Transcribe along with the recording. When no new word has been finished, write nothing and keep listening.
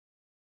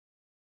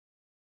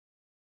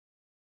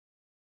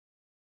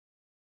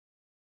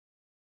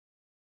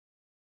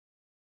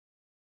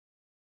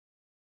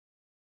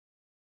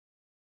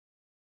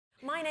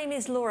My name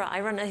is Laura. I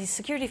run a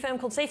security firm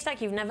called SafeStack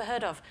you've never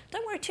heard of.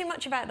 Don't worry too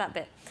much about that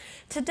bit.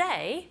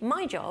 Today,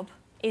 my job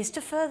is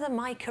to further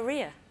my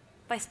career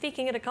by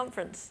speaking at a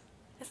conference.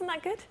 Isn't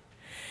that good?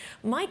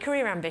 My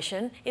career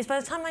ambition is by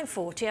the time I'm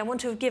 40, I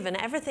want to have given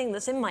everything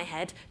that's in my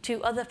head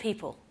to other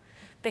people.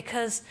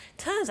 Because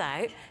turns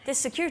out this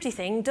security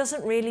thing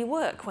doesn't really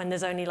work when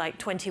there's only like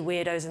 20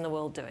 weirdos in the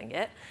world doing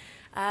it.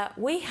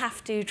 We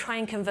have to try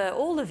and convert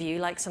all of you,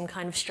 like some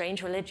kind of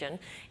strange religion,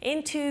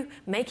 into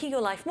making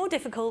your life more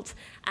difficult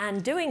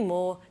and doing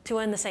more to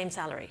earn the same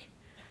salary.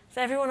 Is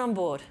everyone on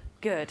board?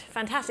 Good,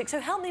 fantastic. So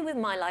help me with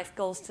my life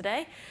goals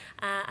today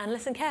and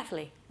listen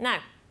carefully. Now,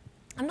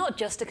 I'm not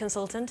just a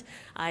consultant.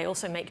 I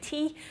also make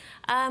tea.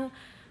 And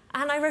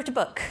I wrote a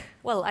book.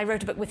 Well, I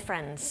wrote a book with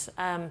friends.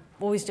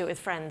 Always do it with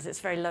friends. It's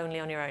very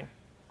lonely on your own.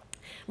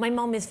 My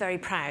mom is very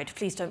proud.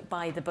 Please don't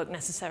buy the book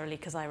necessarily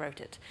because I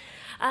wrote it.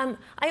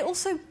 I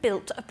also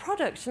built a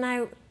product.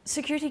 Now,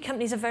 security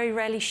companies are very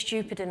rarely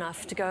stupid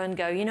enough to go and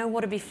go, you know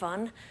what would be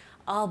fun?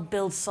 I'll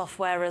build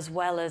software as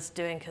well as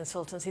doing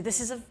consultancy. This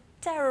is a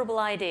terrible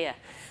idea.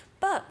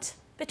 But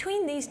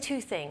between these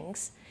two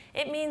things,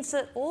 it means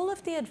that all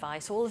of the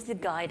advice, all of the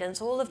guidance,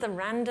 all of the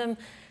random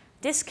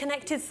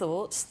disconnected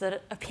thoughts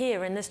that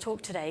appear in this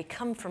talk today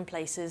come from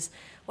places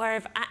where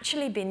I've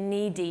actually been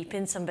knee-deep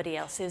in somebody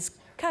else's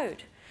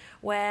code,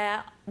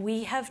 where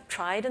we have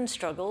tried and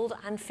struggled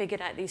and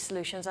figured out these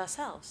solutions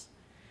ourselves.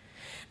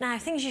 Now,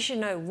 things you should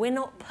know, we're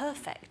not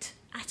perfect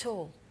at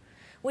all.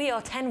 We are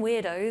 10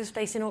 weirdos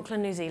based in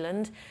Auckland, New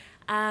Zealand,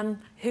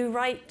 who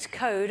write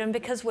code, and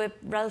because we're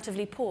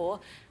relatively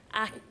poor,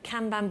 our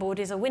Kanban board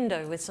is a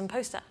window with some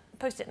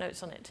post-it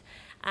notes on it.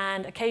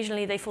 And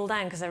occasionally they fall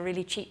down because they're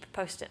really cheap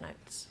post-it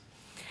notes.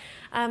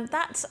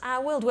 That's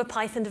our world. We're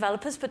Python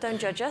developers, but don't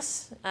judge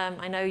us.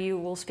 I know you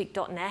all speak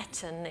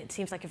 .NET, and it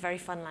seems like a very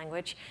fun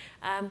language.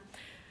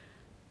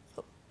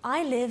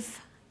 I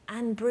live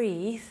and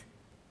breathe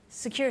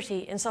security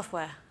in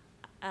software.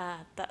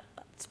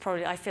 That's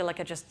probably, I feel like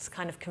I just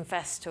kind of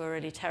confessed to a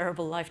really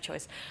terrible life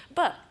choice.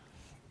 But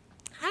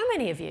how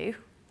many of you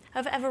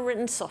have ever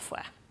written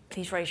software?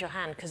 Please raise your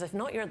hand, because if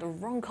not, you're at the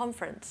wrong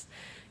conference.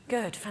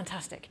 Good,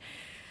 fantastic.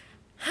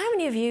 How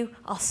many of you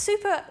are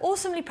super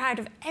awesomely proud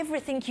of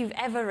everything you've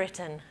ever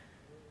written?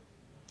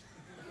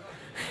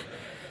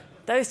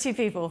 Those two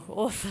people,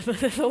 awesome.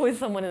 There's always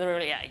someone in the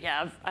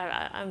room,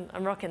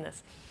 I'm rocking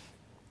this.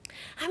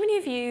 How many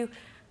of you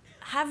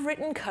have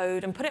written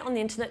code and put it on the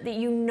internet that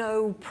you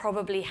know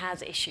probably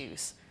has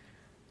issues?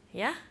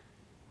 Yeah?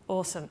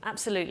 Awesome,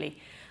 absolutely.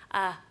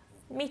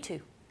 Me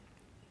too.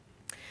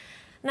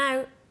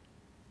 Now,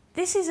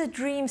 this is a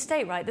dream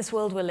state, right? This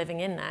world we're living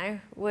in now,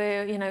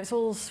 where it's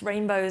all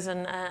rainbows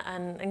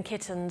and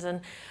kittens,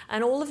 and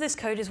all of this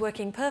code is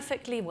working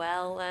perfectly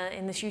well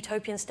in this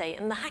utopian state,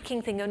 and the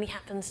hacking thing only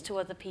happens to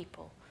other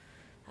people.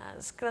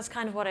 That's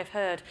kind of what I've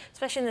heard,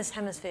 especially in this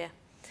hemisphere.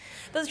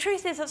 But the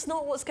truth is that's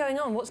not what's going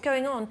on. What's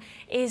going on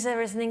is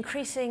there is an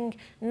increasing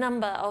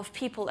number of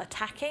people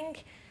attacking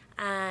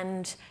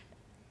and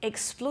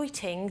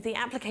exploiting the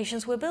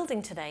applications we're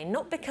building today,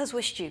 not because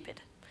we're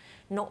stupid.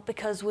 Not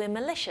because we're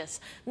malicious,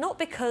 not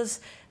because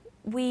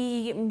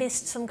we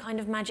missed some kind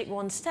of magic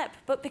one step,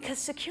 but because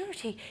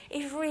security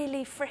is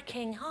really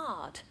freaking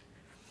hard.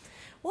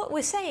 What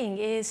we're saying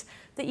is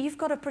that you've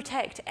got to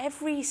protect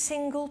every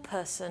single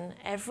person,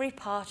 every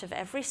part of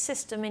every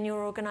system in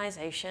your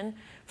organization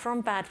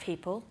from bad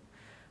people,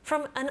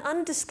 from an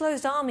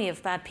undisclosed army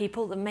of bad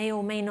people that may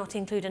or may not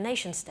include a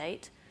nation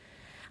state,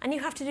 and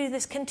you have to do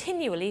this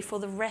continually for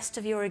the rest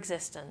of your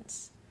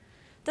existence.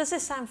 Does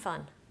this sound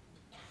fun?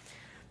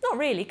 Not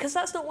really, because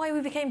that's not why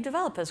we became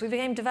developers. We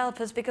became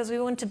developers because we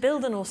wanted to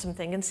build an awesome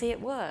thing and see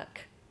it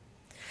work.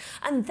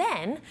 And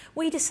then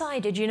we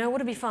decided, you know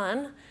what would be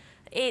fun?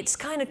 It's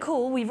kind of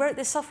cool. We wrote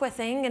this software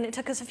thing, and it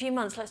took us a few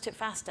months. Let's do it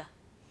faster.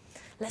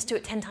 Let's do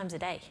it 10 times a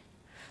day.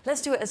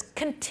 Let's do it as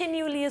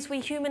continually as we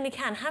humanly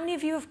can. How many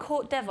of you have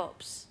caught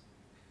DevOps?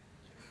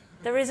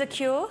 There is a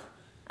cure,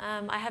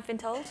 I have been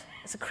told.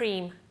 It's a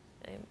cream.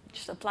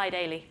 Just apply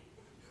daily.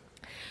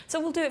 So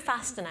we'll do it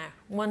faster now.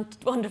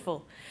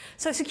 Wonderful.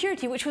 So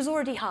security, which was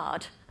already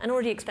hard and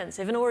already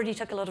expensive and already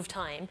took a lot of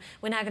time,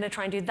 we're now going to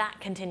try and do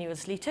that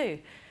continuously too.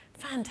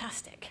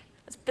 Fantastic.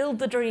 Let's build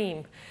the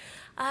dream.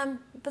 But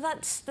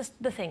that's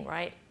the thing,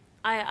 right?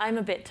 I'm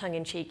a bit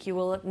tongue-in-cheek. You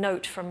will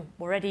note from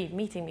already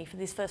meeting me for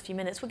these first few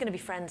minutes, we're going to be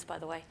friends, by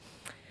the way,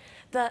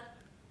 that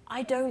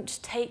I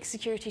don't take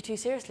security too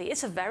seriously.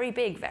 It's a very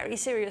big, very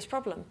serious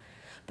problem.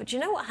 But do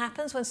you know what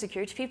happens when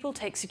security people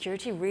take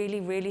security really,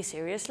 really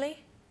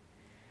seriously?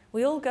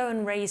 We all go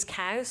and raise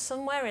cows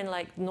somewhere in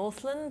like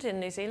Northland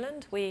in New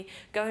Zealand. We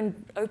go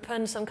and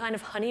open some kind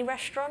of honey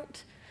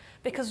restaurant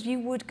because you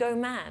would go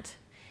mad.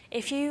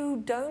 If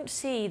you don't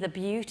see the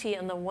beauty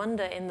and the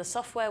wonder in the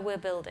software we're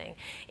building,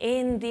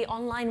 in the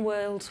online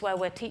worlds where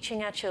we're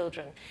teaching our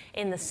children,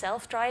 in the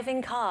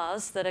self-driving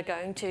cars that are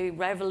going to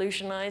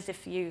revolutionize,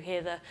 if you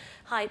hear the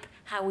hype,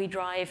 how we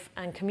drive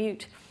and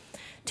commute,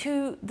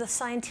 to the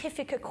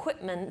scientific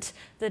equipment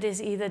that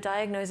is either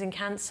diagnosing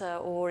cancer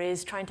or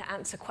is trying to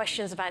answer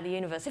questions about the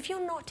universe. If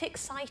you're not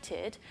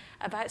excited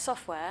about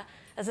software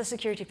as a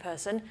security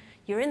person,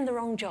 you're in the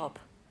wrong job,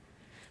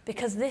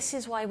 because this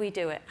is why we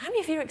do it. How many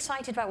of you are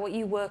excited about what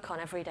you work on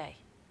every day?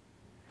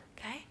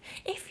 Okay?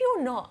 If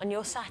you're not and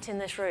you're sat in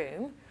this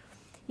room,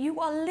 you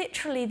are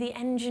literally the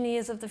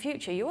engineers of the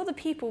future. You're the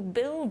people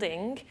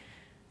building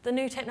the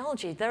new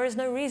technology. There is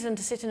no reason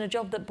to sit in a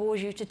job that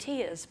bores you to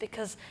tears,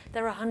 because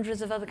there are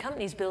hundreds of other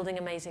companies building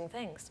amazing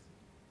things.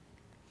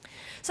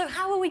 So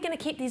how are we going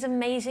to keep these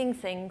amazing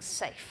things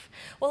safe?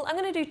 Well, I'm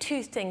going to do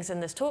two things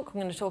in this talk.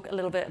 I'm going to talk a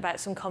little bit about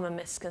some common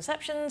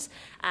misconceptions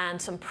and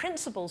some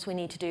principles we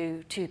need to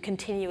do to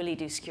continually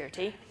do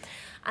security.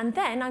 And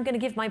then I'm going to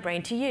give my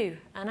brain to you,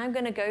 and I'm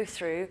going to go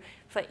through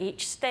for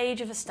each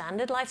stage of a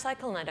standard life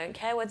cycle, and I don't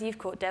care whether you've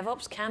caught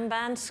DevOps,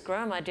 Kanban,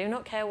 Scrum, I do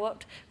not care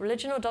what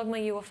religion or dogma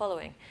you are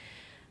following.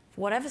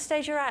 Whatever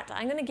stage you're at,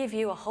 I'm going to give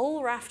you a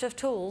whole raft of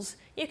tools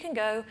you can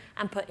go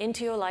and put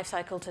into your life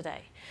cycle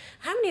today.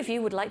 How many of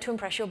you would like to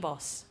impress your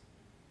boss?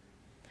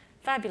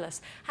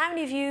 Fabulous. How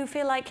many of you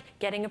feel like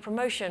getting a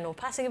promotion or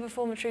passing a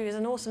performance review is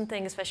an awesome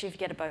thing, especially if you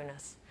get a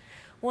bonus?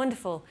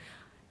 Wonderful.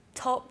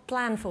 Top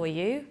plan for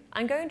you.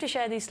 I'm going to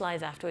share these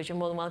slides afterwards. You're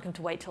more than welcome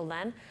to wait till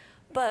then.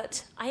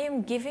 But I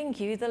am giving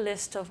you the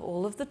list of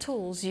all of the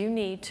tools you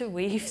need to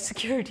weave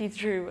security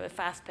through a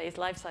fast-paced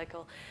life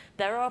cycle.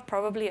 There are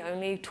probably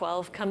only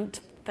 12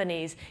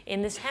 companies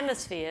in this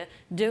hemisphere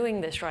doing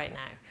this right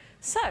now.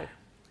 So,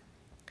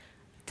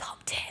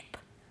 top tip.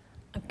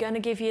 I'm going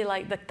to give you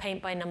like the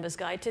paint by numbers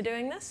guide to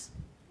doing this.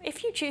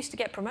 If you choose to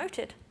get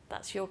promoted,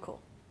 that's your call.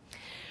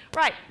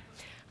 Right,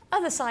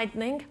 other side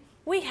thing.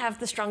 We have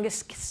the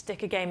strongest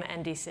sticker game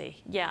at NDC.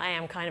 Yeah, I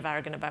am kind of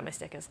arrogant about my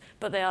stickers,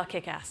 but they are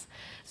kick-ass.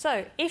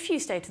 So if you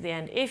stay to the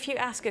end, if you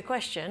ask a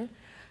question,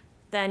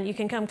 then you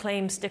can come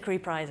claim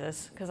stickery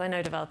prizes, because I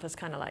know developers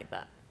kind of like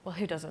that. Well,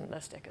 who doesn't?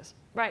 They're stickers.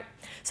 Right,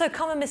 so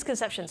common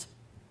misconceptions.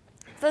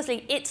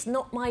 Firstly, it's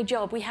not my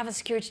job. We have a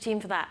security team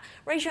for that.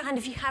 Raise your hand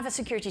if you have a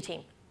security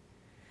team.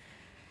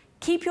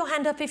 Keep your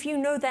hand up if you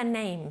know their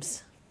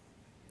names.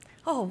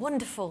 Oh,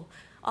 wonderful.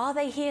 Are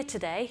they here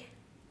today?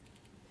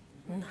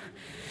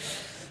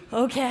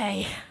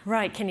 Okay,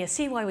 right, can you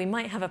see why we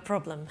might have a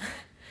problem?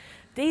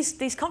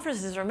 These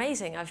conferences are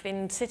amazing. I've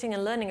been sitting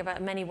and learning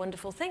about many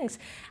wonderful things,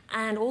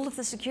 and all of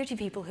the security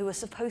people who are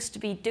supposed to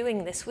be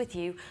doing this with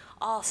you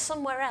are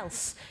somewhere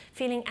else,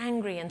 feeling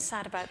angry and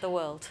sad about the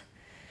world.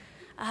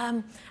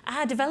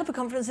 Our developer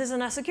conferences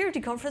and our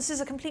security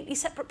conferences are completely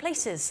separate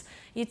places.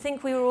 You'd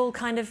think we were all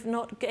kind of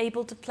not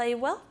able to play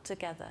well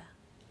together.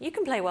 You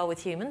can play well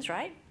with humans,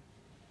 right?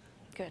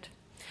 Good.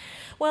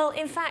 Well,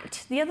 in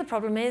fact, the other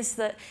problem is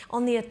that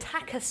on the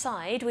attacker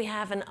side, we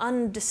have an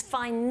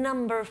undefined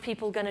number of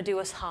people going to do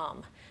us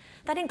harm.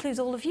 That includes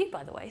all of you,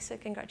 by the way, so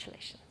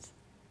congratulations.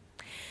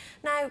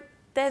 Now,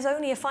 there's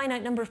only a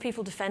finite number of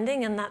people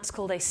defending, and that's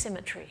called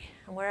asymmetry.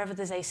 And wherever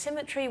there's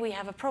asymmetry, we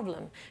have a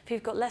problem. If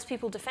you've got less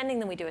people defending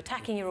than we do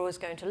attacking, you're always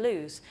going to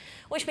lose.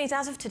 Which means,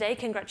 as of today,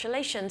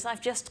 congratulations,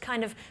 I've just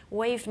kind of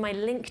waved my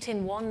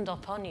LinkedIn wand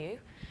upon you,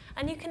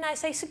 and you can now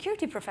say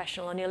security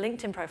professional on your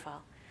LinkedIn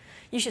profile.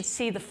 You should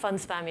see the fun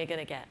spam you're going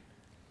to get.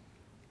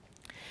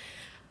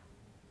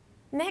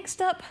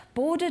 Next up,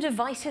 border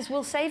devices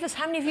will save us.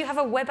 How many of you have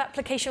a web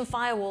application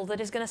firewall that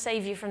is going to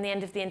save you from the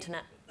end of the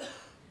internet?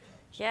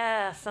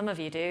 Yeah, some of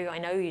you do. I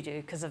know you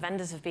do, because the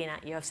vendors have been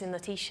at you. I've seen the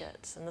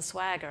T-shirts and the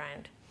swag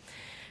around.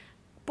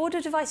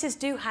 Border devices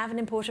do have an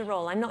important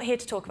role. I'm not here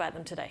to talk about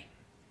them today.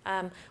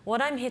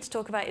 What I'm here to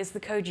talk about is the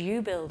code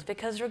you build,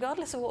 because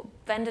regardless of what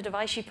vendor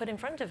device you put in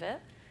front of it,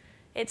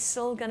 it's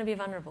still going to be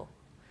vulnerable.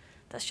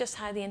 That's just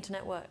how the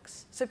internet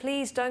works. So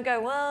please don't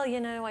go, well, you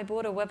know, I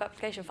bought a web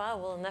application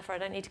firewall and therefore I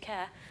don't need to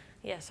care.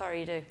 Yeah, sorry,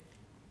 you do.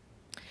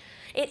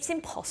 It's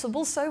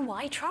impossible, so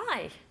why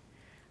try?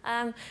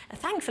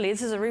 Thankfully,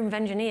 this is a room of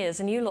engineers,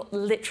 and you lot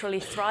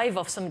literally thrive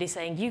off somebody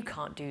saying, you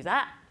can't do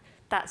that.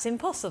 That's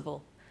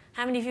impossible.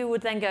 How many of you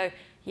would then go,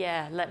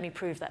 yeah, let me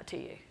prove that to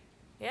you?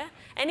 Yeah?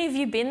 Any of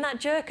you been that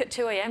jerk at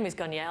 2 a.m. who's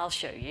gone, yeah, I'll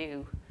show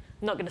you.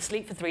 I'm not going to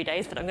sleep for 3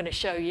 days, but I'm going to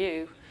show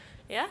you.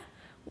 Yeah?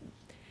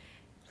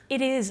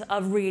 It is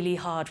a really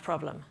hard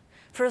problem.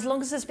 For as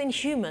long as there's been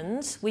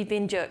humans, we've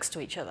been jerks to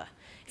each other.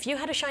 If you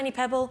had a shiny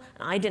pebble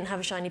and I didn't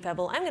have a shiny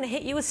pebble, I'm going to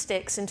hit you with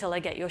sticks until I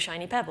get your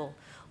shiny pebble.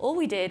 All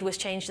we did was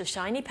change the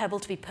shiny pebble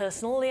to be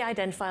personally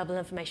identifiable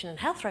information and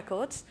health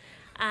records,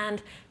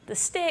 and the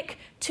stick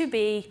to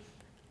be,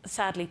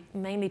 sadly,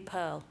 mainly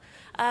pearl.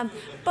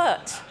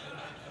 But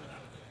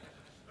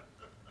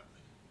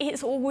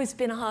it's always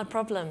been a hard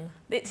problem.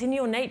 It's in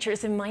your nature,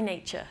 it's in my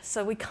nature,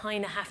 so we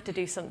kind of have to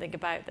do something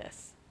about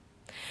this.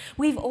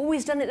 We've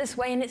always done it this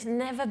way, and it's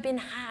never been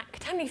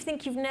hacked. How many of you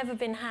think you've never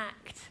been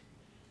hacked?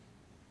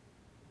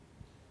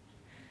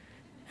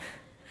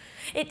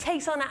 It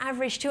takes on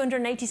average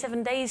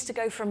 287 days to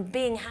go from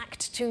being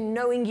hacked to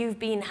knowing you've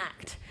been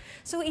hacked.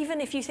 So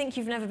even if you think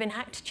you've never been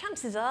hacked,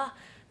 chances are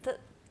that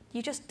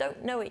you just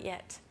don't know it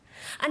yet.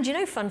 And do you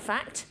know, fun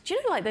fact, do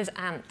you know like those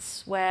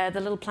ants where the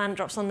little plant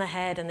drops on their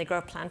head and they grow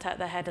a plant out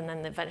their head and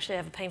then eventually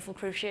have a painful,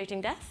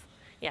 cruciating death?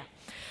 Yeah.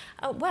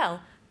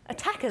 Well,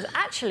 attackers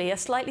actually are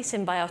slightly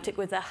symbiotic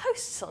with their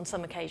hosts on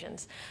some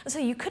occasions. And so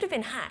you could have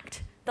been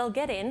hacked. They'll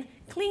get in,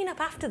 clean up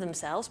after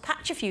themselves,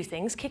 patch a few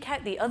things, kick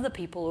out the other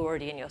people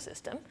already in your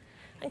system,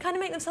 and kind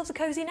of make themselves a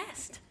cozy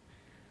nest.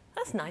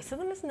 That's nice of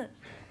them, isn't it?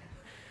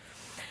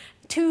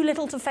 Too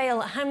little to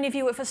fail. How many of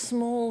you work for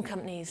small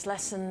companies,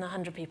 less than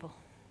 100 people?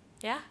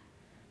 Yeah?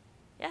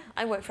 Yeah,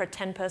 I work for a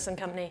 10-person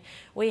company.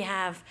 We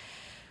have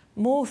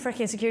more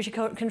freaking security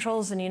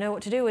controls than you know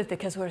what to do with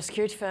because we're a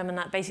security firm, and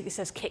that basically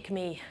says kick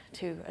me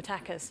to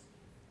attackers.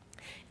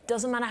 It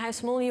doesn't matter how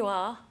small you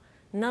are,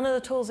 none of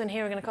the tools in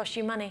here are going to cost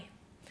you money.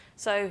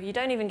 So you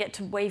don't even get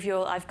to wave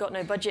your I've got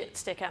no budget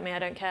stick at me, I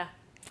don't care.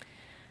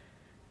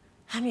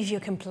 How many of you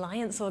are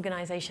compliance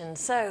organizations?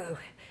 So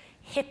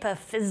HIPAA,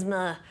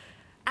 FISMA,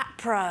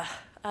 APRA,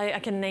 I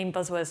can name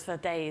buzzwords for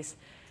days.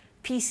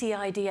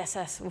 PCI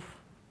DSS. Oof.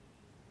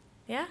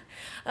 Yeah?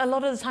 A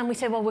lot of the time we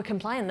say, well, we're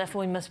compliant, therefore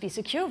we must be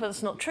secure, but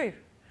that's not true.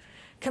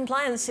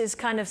 Compliance is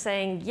kind of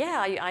saying,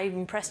 yeah, I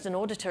impressed an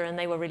auditor and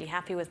they were really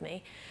happy with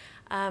me,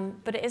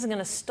 but it isn't going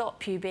to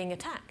stop you being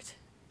attacked.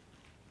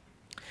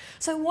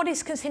 So what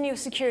is continuous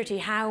security?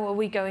 How are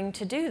we going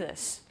to do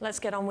this? Let's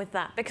get on with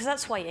that, because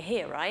that's why you're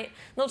here, right?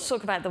 Not to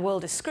talk about the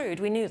world is screwed,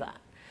 we knew that.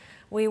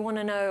 We want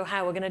to know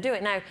how we're going to do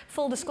it. Now,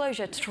 full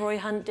disclosure, Troy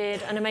Hunt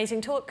did an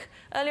amazing talk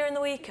earlier in the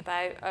week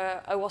about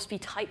OWASP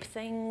type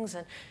things,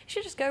 and you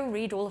should just go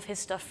read all of his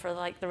stuff for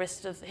like the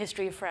rest of the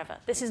history of forever.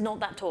 This is not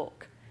that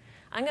talk.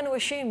 I'm going to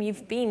assume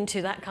you've been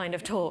to that kind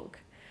of talk.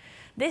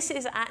 This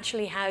is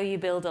actually how you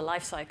build a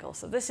life cycle.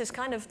 So this is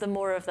kind of the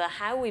more of the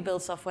how we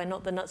build software,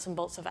 not the nuts and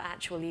bolts of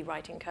actually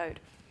writing code.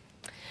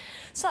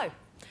 So,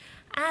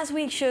 as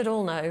we should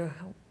all know,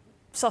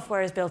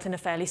 software is built in a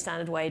fairly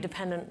standard way,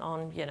 dependent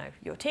on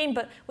your team,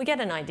 but we get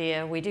an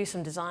idea, we do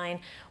some design,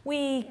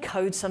 we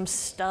code some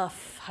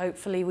stuff,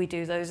 hopefully we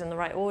do those in the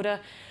right order,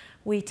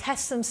 we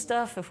test some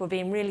stuff if we're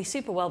being really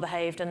super well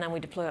behaved, and then we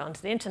deploy it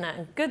onto the internet,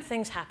 and good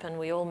things happen,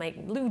 we all make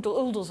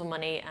oodles of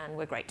money, and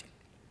we're great.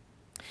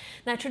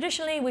 Now,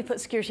 traditionally, we put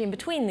security in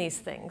between these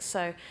things.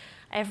 So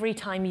every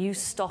time you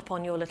stop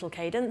on your little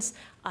cadence,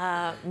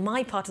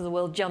 my part of the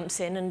world jumps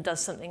in and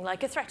does something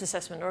like a threat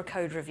assessment or a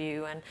code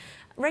review. And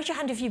raise your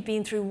hand if you've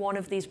been through one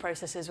of these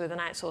processes with an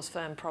outsourced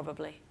firm,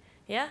 probably.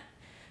 Yeah?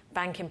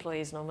 Bank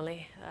employees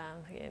normally,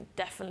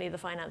 definitely the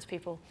finance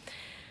people.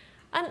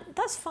 And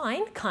that's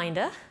fine,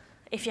 kinda,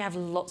 if you have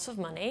lots of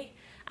money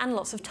and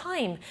lots of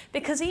time,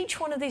 because each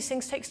one of these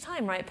things takes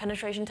time, right?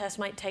 Penetration tests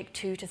might take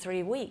 2 to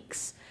 3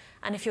 weeks.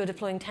 And if you're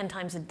deploying 10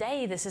 times a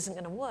day, this isn't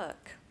going to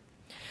work.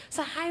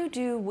 So how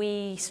do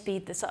we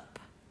speed this up?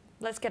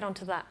 Let's get on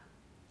to that.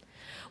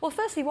 Well,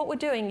 firstly, what we're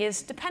doing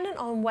is, dependent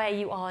on where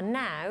you are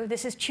now,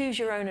 this is choose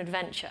your own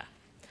adventure.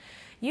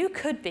 You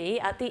could be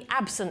at the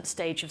absent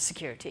stage of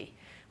security,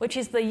 which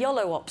is the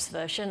YOLO ops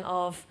version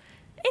of,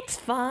 it's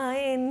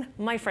fine,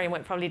 my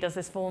framework probably does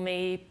this for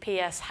me,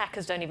 PS,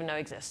 hackers don't even know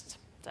exists.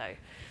 So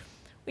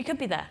we could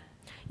be there.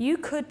 You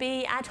could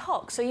be ad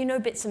hoc, so you know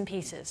bits and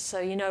pieces. So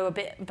you know a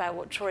bit about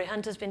what Troy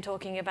Hunt has been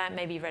talking about,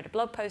 maybe you read a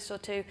blog post or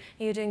two, and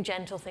you're doing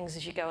gentle things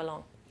as you go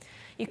along.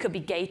 You could be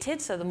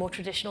gated, so the more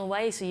traditional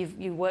way, so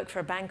you work for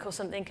a bank or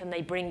something, and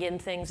they bring in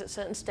things at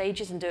certain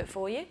stages and do it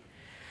for you.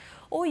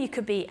 Or you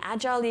could be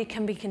agile, you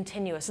can be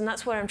continuous, and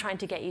that's where I'm trying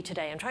to get you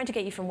today. I'm trying to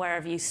get you from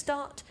wherever you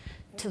start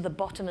to the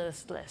bottom of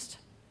this list.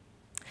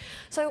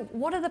 So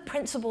what are the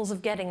principles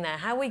of getting there?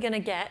 How are we going to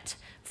get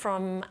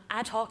from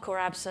ad hoc or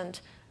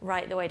absent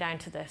right the way down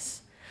to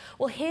this?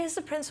 Well, here's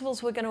the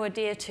principles we're going to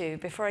adhere to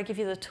before I give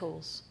you the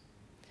tools.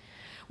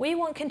 We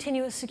want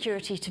continuous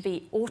security to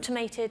be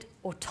automated,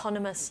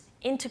 autonomous,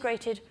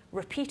 integrated,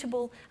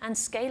 repeatable, and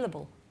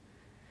scalable.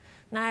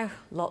 Now,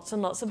 lots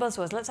and lots of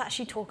buzzwords. Let's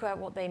actually talk about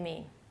what they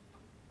mean.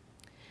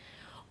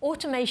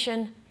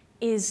 Automation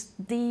is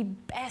the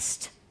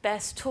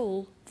best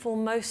tool for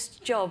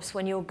most jobs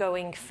when you're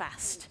going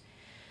fast.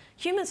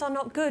 Humans are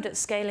not good at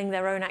scaling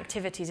their own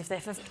activities if they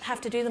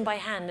have to do them by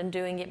hand and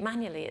doing it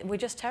manually. We're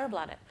just terrible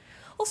at it.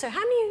 Also, how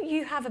many of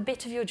you have a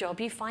bit of your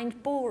job you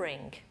find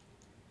boring?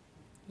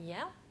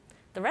 Yeah?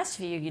 The rest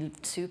of you, you're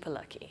super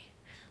lucky.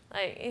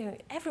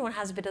 Like, everyone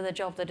has a bit of their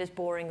job that is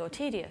boring or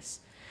tedious.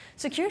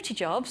 Security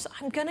jobs,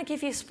 I'm going to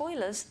give you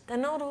spoilers, they're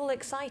not all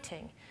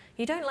exciting.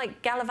 You don't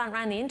like gallivant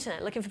around the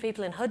internet looking for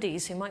people in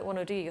hoodies who might want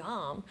to do you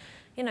harm.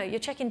 You're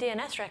checking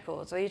DNS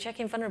records or you're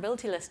checking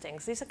vulnerability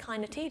listings. These are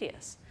kind of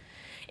tedious.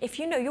 If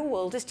you know your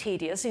world is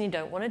tedious and you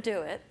don't want to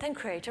do it, then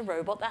create a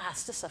robot that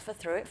has to suffer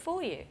through it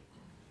for you.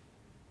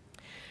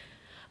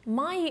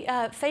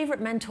 My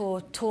favorite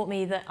mentor taught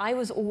me that I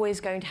was always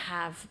going to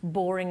have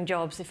boring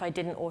jobs if I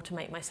didn't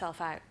automate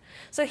myself out.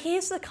 So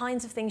here's the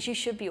kinds of things you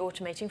should be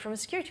automating from a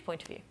security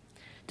point of view.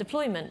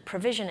 Deployment,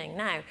 provisioning.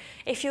 Now,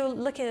 if you're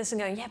looking at this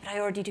and going, yeah, but I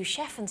already do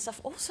Chef and stuff,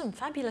 awesome,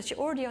 fabulous, you're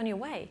already on your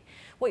way.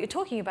 What you're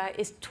talking about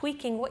is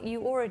tweaking what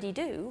you already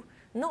do,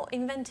 not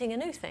inventing a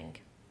new thing.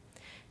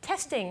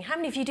 Testing, how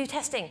many of you do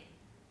testing?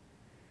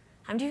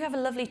 How many of you have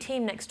a lovely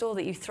team next door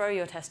that you throw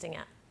your testing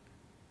at?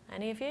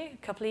 Any of you? A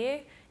couple of you?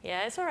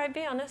 Yeah, it's all right,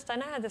 be honest. I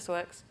know how this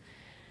works.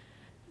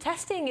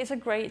 Testing is a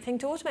great thing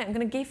to automate. I'm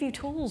going to give you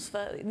tools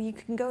for you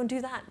can go and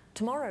do that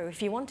tomorrow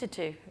if you wanted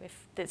to.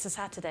 If it's a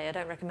Saturday, I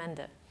don't recommend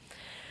it.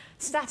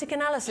 Static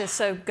analysis,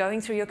 so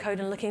going through your code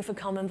and looking for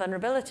common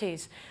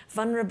vulnerabilities.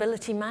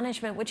 Vulnerability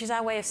management, which is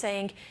our way of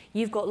saying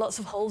you've got lots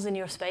of holes in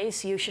your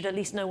space, you should at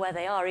least know where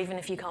they are, even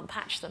if you can't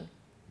patch them.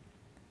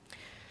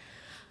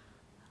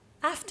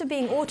 After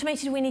being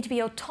automated, we need to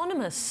be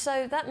autonomous.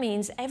 So that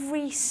means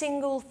every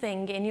single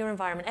thing in your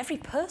environment, every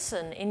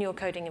person in your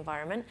coding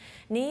environment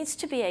needs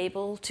to be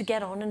able to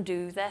get on and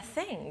do their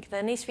thing.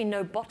 There needs to be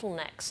no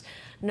bottlenecks,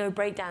 no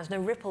breakdowns, no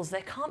ripples.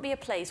 There can't be a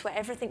place where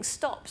everything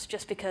stops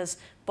just because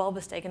Bob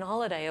has taken a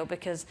holiday or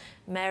because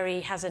Mary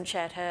hasn't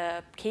shared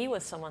her key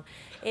with someone.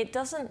 It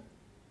doesn't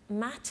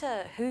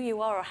matter who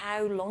you are or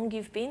how long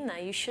you've been there.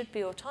 You should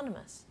be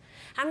autonomous.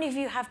 How many of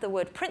you have the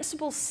word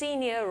principal,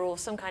 senior, or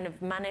some kind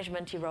of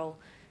management-y role?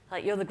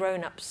 Like you're the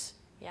grown-ups,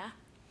 yeah?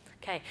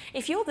 Okay,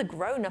 if you're the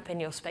grown-up in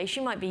your space,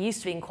 you might be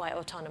used to being quite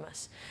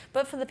autonomous.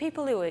 But for the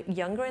people who are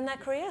younger in their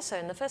career, so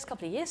in the first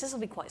couple of years, this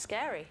will be quite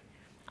scary.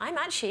 I'm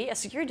actually a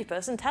security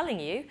person telling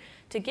you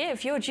to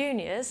give your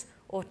juniors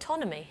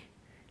autonomy.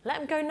 Let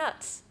them go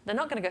nuts. They're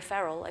not going to go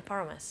feral, I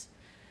promise.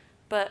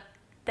 But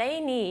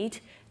they need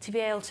to be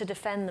able to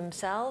defend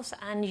themselves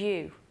and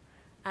you.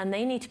 And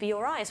they need to be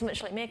your eyes,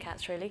 much like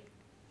meerkats, really.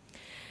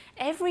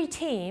 Every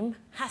team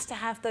has to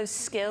have those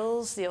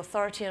skills, the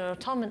authority and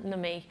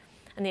autonomy,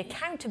 and the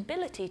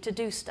accountability to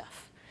do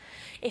stuff.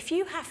 If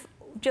you have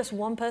just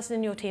one person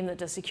in your team that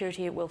does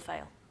security, it will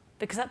fail.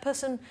 Because that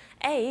person,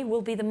 A,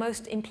 will be the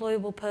most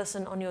employable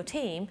person on your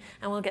team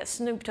and will get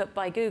snooped up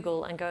by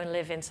Google and go and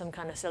live in some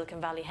kind of Silicon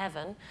Valley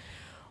heaven.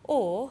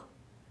 Or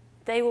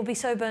they will be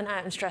so burnt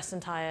out and stressed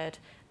and tired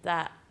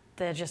that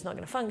they're just not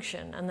going to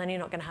function, and then you're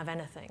not going to have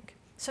anything.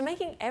 So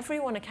making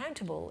everyone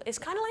accountable is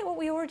kind of like what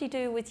we already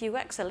do with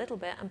UX a little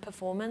bit, and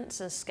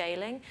performance and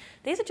scaling.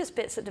 These are just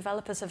bits that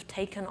developers have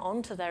taken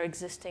onto their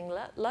existing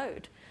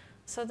load.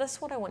 So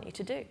that's what I want you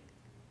to do. It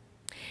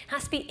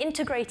has to be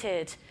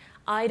integrated.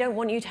 I don't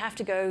want you to have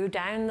to go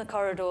down the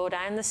corridor,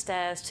 down the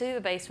stairs to the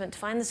basement to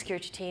find the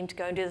security team to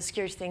go and do the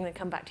security thing, then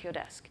come back to your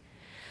desk.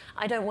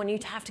 I don't want you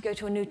to have to go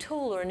to a new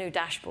tool or a new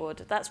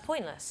dashboard. That's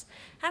pointless.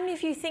 How many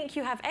of you think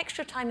you have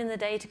extra time in the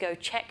day to go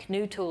check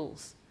new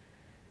tools?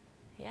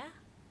 Yeah?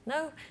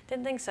 No,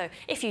 didn't think so.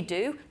 If you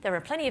do, there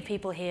are plenty of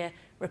people here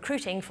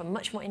recruiting for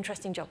much more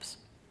interesting jobs.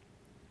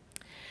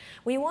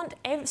 We want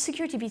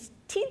security to be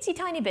teensy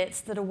tiny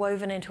bits that are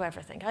woven into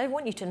everything. I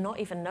want you to not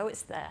even know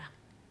it's there.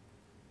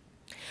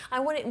 I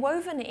want it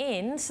woven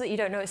in so that you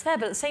don't know it's there,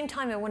 but at the same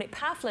time I want it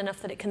powerful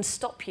enough that it can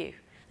stop you,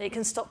 that it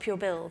can stop your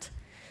build.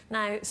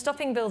 Now,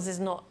 stopping builds is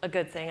not a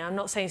good thing. I'm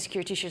not saying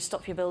security should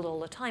stop your build all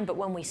the time, but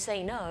when we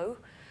say no,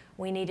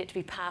 we need it to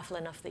be powerful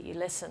enough that you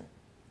listen.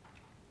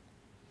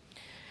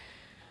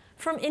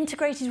 From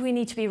integrated, we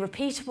need to be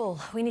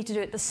repeatable. We need to do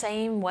it the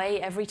same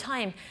way every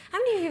time. How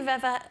many of you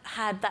have ever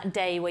had that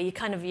day where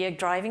you're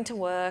driving to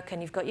work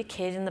and you've got your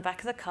kid in the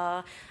back of the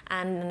car,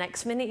 and the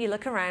next minute you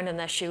look around and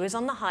their shoe is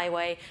on the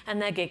highway and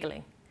they're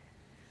giggling?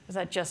 Is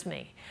that just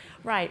me?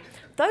 Right.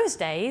 Those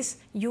days,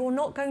 you're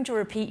not going to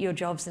repeat your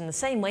jobs in the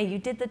same way you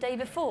did the day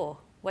before,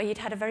 where you'd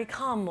had a very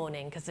calm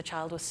morning because the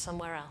child was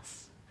somewhere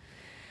else.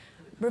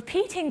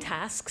 Repeating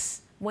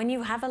tasks when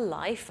you have a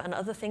life and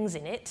other things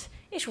in it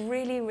is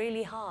really,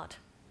 really hard.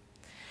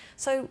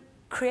 So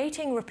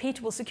creating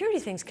repeatable security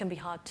things can be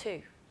hard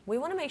too. We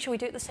want to make sure we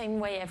do it the same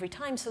way every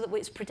time so that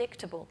it's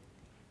predictable.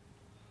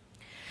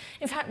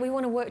 In fact, we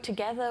want to work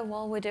together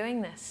while we're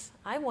doing this.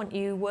 I want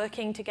you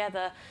working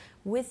together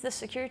with the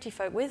security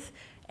folk, with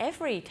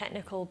every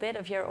technical bit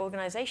of your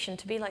organization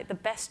to be like the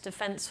best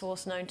defense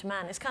force known to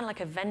man. It's kind of like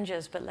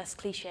Avengers, but less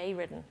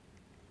cliche-ridden.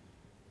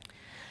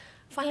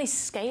 Finally,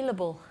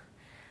 scalable.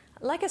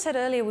 Like I said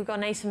earlier, we've got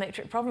an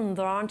asymmetric problem.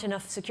 There aren't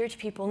enough security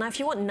people. Now, if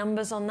you want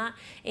numbers on that,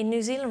 in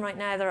New Zealand right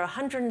now, there are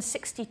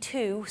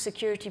 162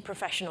 security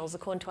professionals,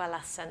 according to our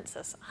last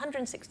census.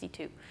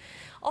 162.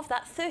 Of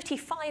that,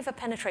 35 are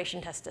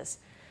penetration testers.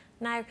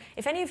 Now,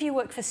 if any of you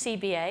work for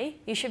CBA,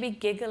 you should be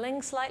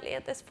giggling slightly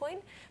at this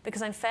point,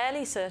 because I'm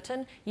fairly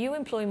certain you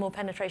employ more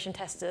penetration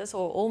testers,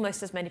 or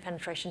almost as many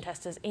penetration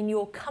testers, in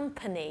your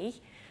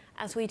company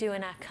as we do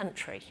in our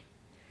country.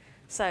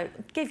 So,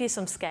 give you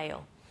some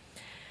scale.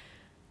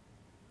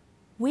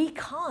 We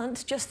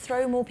can't just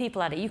throw more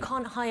people at it. You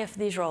can't hire for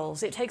these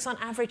roles. It takes on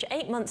average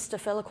 8 months to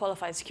fill a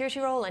qualified security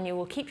role, and you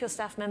will keep your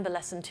staff member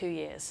less than 2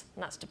 years.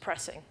 And that's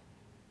depressing.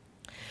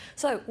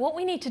 So what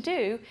we need to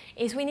do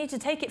is we need to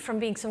take it from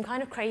being some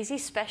kind of crazy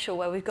special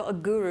where we've got a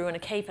guru and a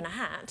cape and a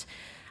hat,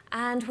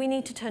 and we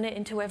need to turn it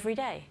into every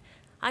day.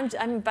 I'm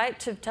about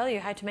to tell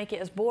you how to make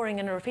it as boring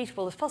and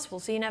repeatable as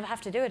possible so you never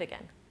have to do it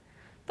again.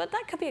 But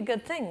that could be a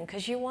good thing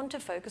because you want to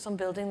focus on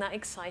building that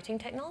exciting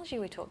technology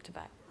we talked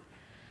about.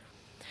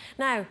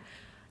 Now,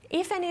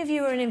 if any of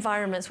you are in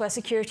environments where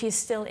security is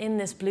still in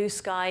this blue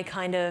sky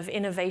kind of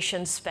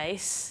innovation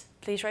space,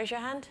 please raise your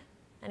hand.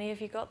 Any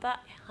of you got that?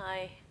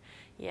 Hi.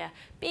 Yeah,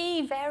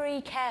 be very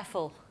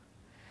careful.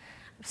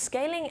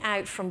 Scaling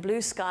out from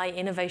blue sky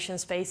innovation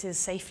spaces,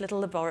 safe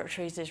little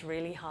laboratories is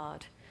really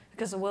hard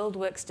because the world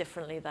works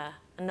differently there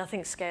and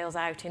nothing scales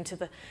out into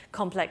the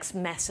complex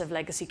mess of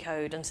legacy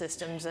code and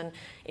systems and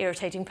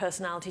irritating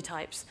personality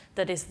types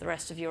that is the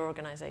rest of your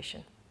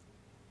organization.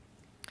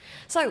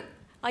 So,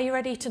 are you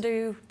ready to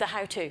do the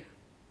how-to?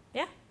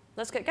 Yeah?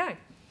 Let's get going.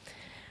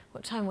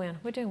 What time are we on?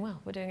 We're doing well.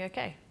 We're doing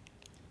okay.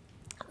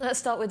 Let's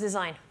start with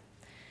design.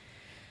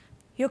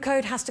 Your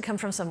code has to come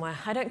from somewhere.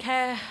 I don't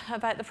care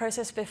about the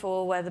process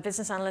before where the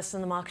business analysts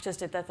and the marketers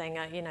did their thing,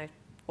 you know,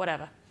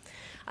 whatever.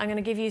 I'm going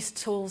to give you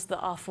tools that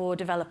are for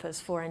developers,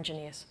 for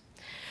engineers.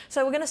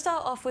 So we're going to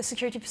start off with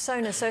security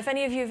personas. So if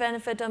any of you have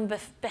ever done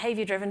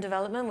behavior-driven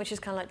development, which is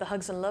kind of like the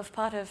hugs and love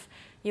part of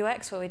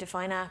UX, where we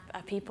define our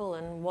people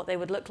and what they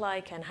would look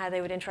like and how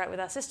they would interact with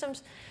our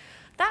systems,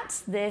 that's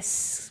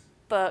this,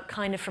 but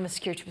kind of from a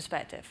security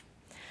perspective.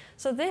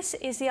 So this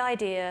is the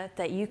idea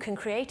that you can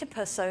create a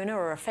persona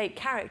or a fake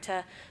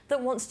character that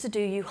wants to do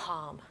you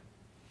harm.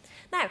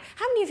 Now,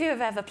 how many of you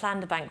have ever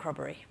planned a bank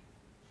robbery?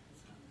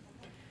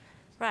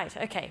 Right,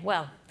 okay,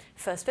 well,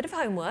 first bit of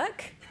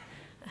homework.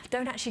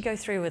 Don't actually go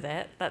through with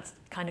it. That's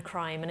kind of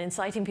crime, and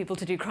inciting people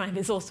to do crime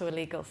is also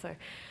illegal. So,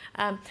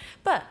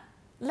 but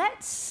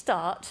let's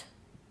start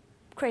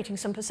creating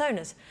some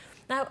personas.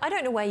 Now, I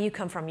don't know where you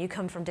come from. You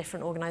come from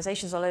different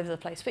organizations all over the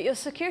place. But your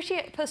security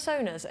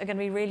personas are going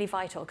to be really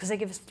vital because they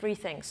give us three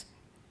things.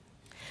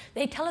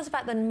 They tell us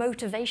about the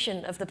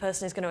motivation of the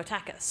person who's going to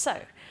attack us. So,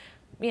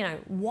 you know,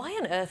 why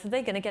on earth are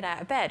they going to get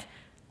out of bed?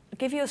 I'll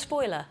give you a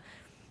spoiler.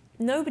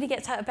 Nobody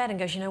gets out of bed and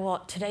goes, you know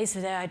what, today's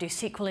the day I do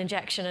SQL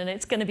injection and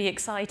it's going to be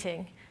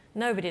exciting.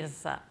 Nobody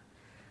does that.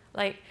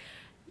 Like,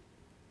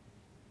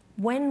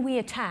 when we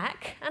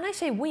attack, and I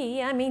say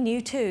we, I mean you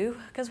too,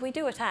 because we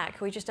do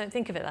attack. We just don't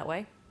think of it that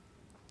way.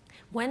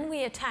 When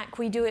we attack,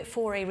 we do it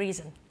for a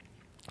reason.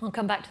 I'll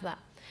come back to that.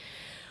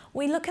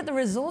 We look at the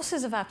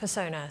resources of our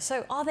persona.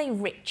 So are they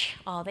rich?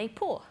 Are they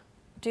poor?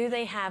 Do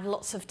they have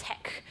lots of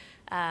tech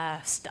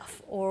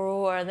stuff?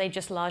 Or are they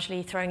just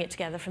largely throwing it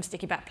together from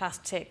sticky back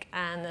plastic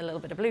and a little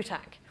bit of blue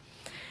tack?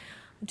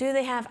 Do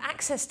they have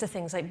access to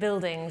things like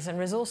buildings and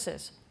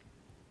resources?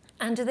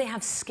 And do they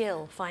have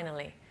skill,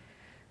 finally?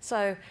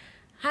 So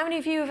how many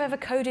of you have ever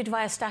coded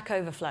via Stack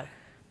Overflow?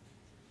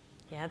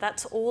 Yeah,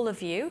 that's all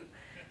of you.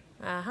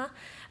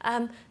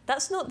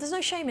 There's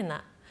no shame in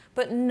that.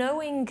 But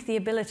knowing the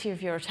ability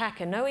of your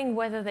attacker, knowing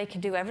whether they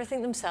can do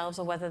everything themselves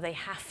or whether they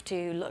have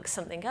to look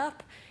something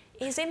up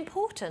is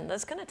important.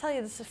 That's going to tell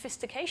you the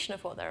sophistication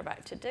of what they're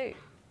about to do.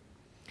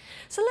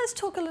 So let's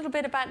talk a little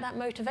bit about that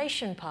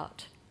motivation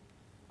part.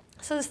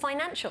 So there's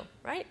financial,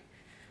 right?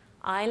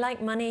 I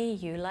like money,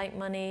 you like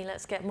money,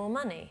 let's get more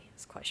money.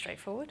 It's quite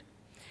straightforward.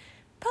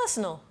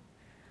 Personal.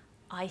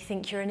 I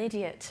think you're an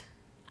idiot.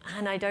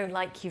 And I don't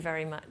like you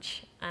very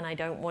much, and I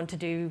don't want to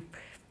do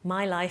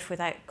my life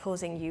without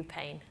causing you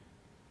pain.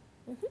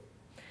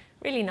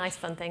 Really nice,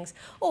 fun things.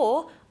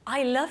 Or,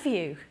 I love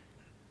you.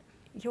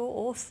 You're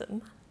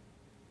awesome.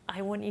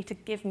 I want you to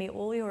give me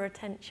all your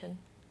attention.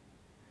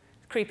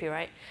 Creepy,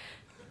 right?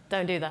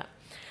 Don't do that.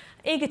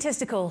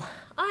 Egotistical.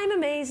 I'm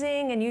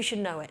amazing, and you should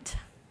know it.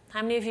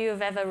 How many of you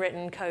have ever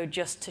written code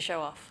just to show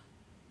off?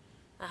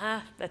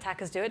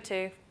 Attackers do it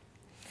too.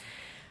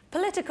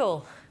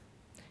 Political.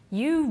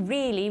 You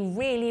really,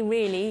 really,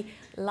 really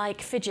like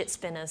fidget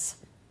spinners.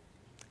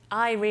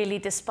 I really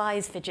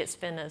despise fidget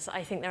spinners.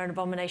 I think they're an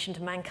abomination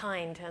to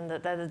mankind and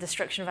that they're the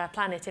destruction of our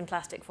planet in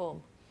plastic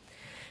form.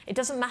 It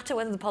doesn't matter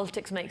whether the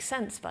politics make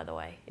sense, by the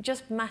way. It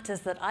just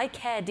matters that I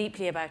care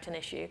deeply about an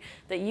issue,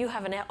 that you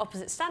have an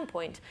opposite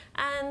standpoint,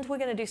 and we're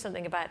going to do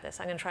something about this.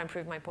 I'm going to try and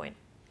prove my point.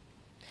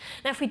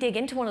 Now, if we dig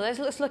into one of those,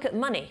 let's look at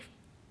money.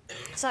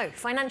 So,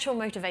 financial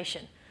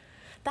motivation.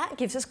 That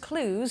gives us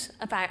clues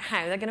about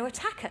how they're going to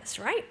attack us,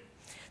 right?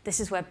 This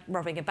is where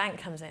robbing a bank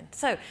comes in.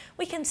 So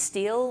we can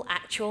steal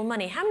actual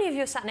money. How many of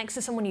you have sat next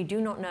to someone you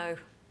do not know?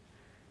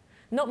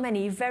 Not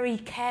many. You very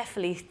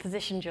carefully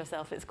positioned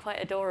yourself. It's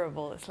quite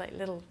adorable. It's like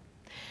little...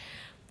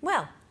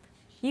 Well,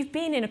 you've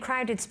been in a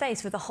crowded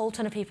space with a whole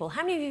ton of people.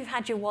 How many of you have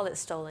had your wallet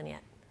stolen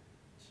yet?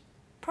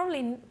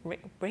 Probably...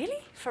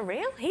 Really? For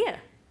real?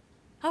 Here?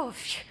 Oh,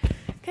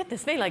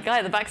 goodness me. Like, guy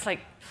at the back's like...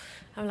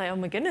 I'm like, oh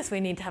my goodness, we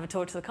need to have a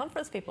talk to the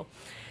conference people.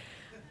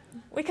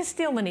 We can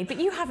steal money,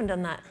 but you haven't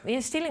done that.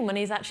 Stealing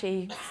money is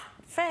actually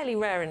fairly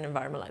rare in an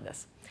environment like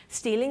this.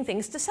 Stealing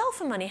things to sell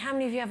for money. How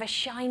many of you have a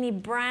shiny,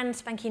 brand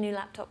spanking new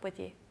laptop with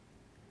you?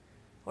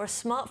 Or a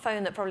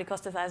smartphone that probably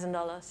cost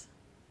 $1,000?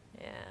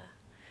 Yeah.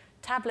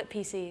 Tablet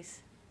PCs.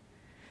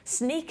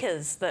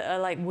 Sneakers that are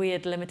like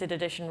weird, limited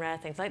edition, rare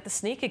things. Like the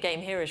sneaker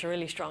game here is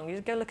really strong. You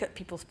just go look at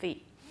people's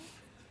feet.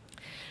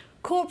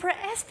 Corporate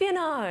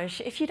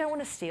espionage. If you don't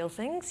want to steal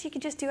things, you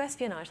could just do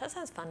espionage. That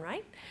sounds fun,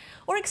 right?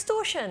 Or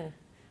extortion.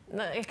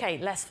 Okay,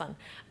 less fun.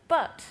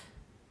 But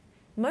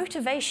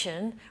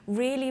motivation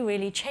really,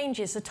 really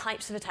changes the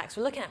types of attacks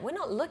we're looking at. We're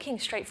not looking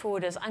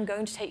straightforward as I'm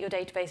going to take your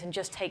database and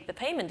just take the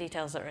payment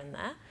details that are in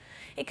there.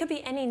 It could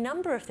be any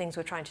number of things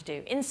we're trying to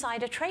do.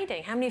 Insider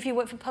trading. How many of you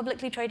work for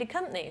publicly traded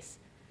companies?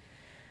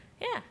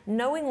 yeah,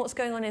 knowing what's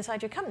going on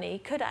inside your company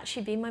could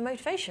actually be my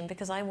motivation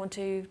because I want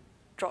to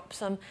drop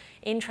some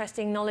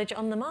interesting knowledge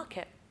on the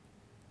market.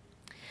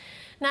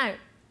 Now,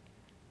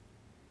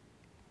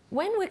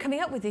 when we're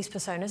coming up with these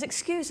personas,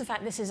 excuse the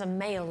fact this is a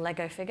male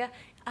Lego figure.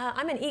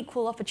 I'm an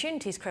equal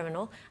opportunities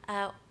criminal.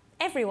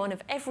 Everyone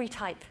of every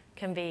type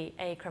can be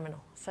a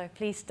criminal. So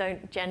please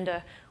don't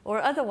gender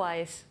or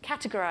otherwise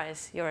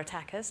categorize your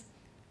attackers.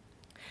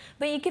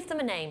 But you give them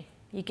a name,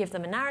 you give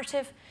them a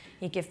narrative,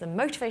 you give them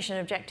motivation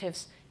and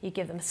objectives, you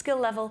give them a skill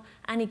level,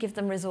 and you give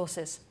them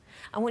resources.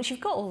 And once you've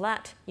got all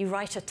that, you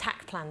write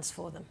attack plans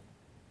for them.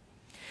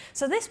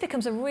 So this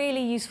becomes a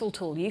really useful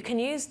tool. You can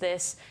use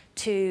this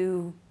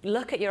to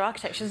look at your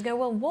architectures and go,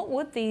 well, what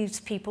would these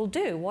people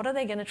do? What are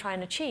they going to try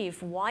and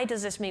achieve? Why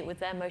does this meet with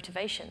their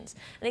motivations?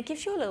 And it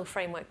gives you a little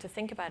framework to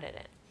think about it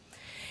in.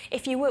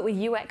 If you work with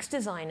UX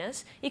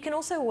designers, you can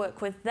also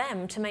work with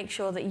them to make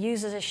sure that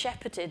users are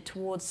shepherded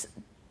towards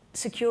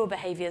secure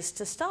behaviors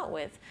to start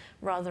with,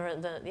 rather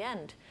than at the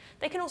end.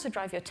 They can also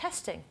drive your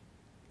testing.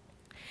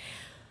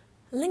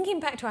 Linking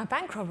back to our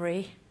bank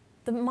robbery,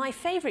 my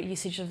favorite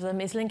usage of them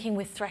is linking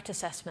with threat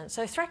assessment.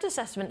 So threat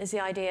assessment is the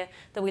idea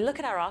that we look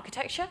at our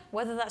architecture,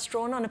 whether that's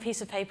drawn on a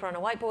piece of paper on a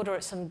whiteboard or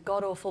it's some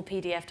god-awful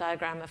PDF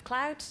diagram of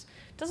clouds.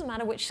 Doesn't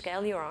matter which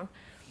scale you're on.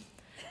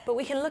 But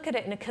we can look at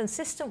it in a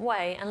consistent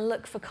way and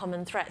look for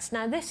common threats.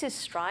 Now this is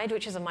Stride,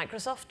 which is a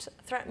Microsoft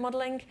threat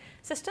modeling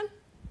system.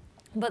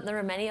 But there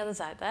are many others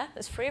out there.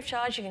 It's free of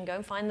charge. You can go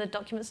and find the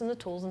documents and the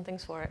tools and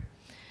things for it.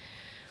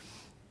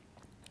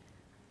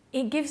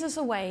 It gives us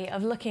a way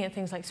of looking at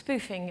things like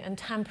spoofing and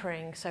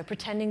tampering, so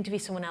pretending to be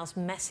someone else,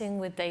 messing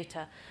with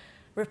data.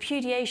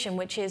 Repudiation,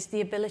 which is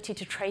the ability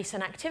to trace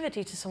an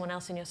activity to someone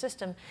else in your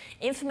system.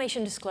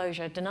 Information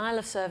disclosure, denial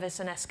of service,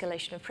 and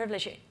escalation of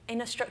privilege in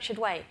a structured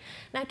way.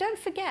 Now, don't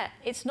forget,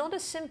 it's not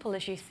as simple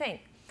as you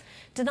think.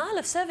 Denial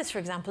of service, for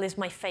example, is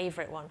my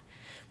favorite one.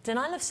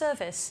 Denial of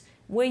service,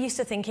 we're used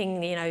to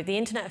thinking, you know, the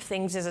Internet of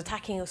Things is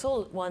attacking us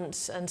all at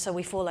once, and so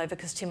we fall over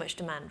because too much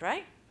demand,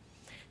 right?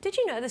 Did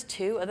you know there's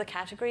 2 other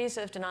categories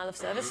of denial of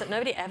service that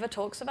nobody ever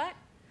talks about?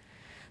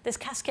 There's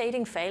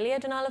cascading failure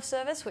denial of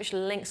service, which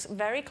links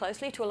very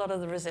closely to a lot of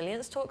the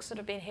resilience talks that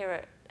have been here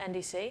at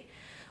NDC,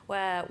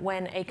 where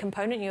when a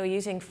component you're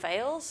using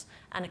fails,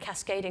 and a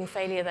cascading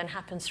failure then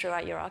happens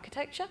throughout your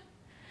architecture.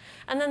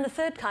 And then the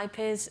third type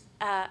is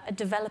a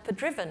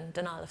developer-driven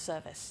denial of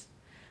service,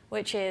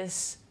 which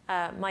is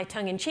my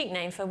tongue-in-cheek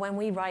name for when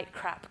we write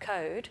crap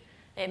code,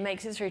 it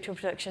makes it through to a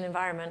production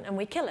environment, and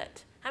we kill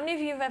it. How many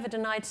of you have ever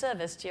denied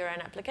service to your own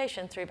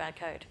application through bad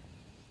code?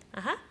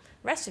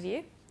 Rest of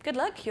you, good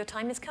luck, your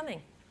time is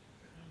coming.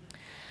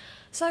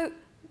 So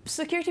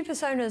security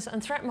personas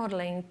and threat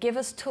modeling give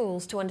us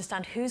tools to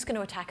understand who's going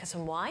to attack us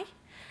and why,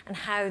 and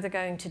how they're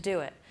going to do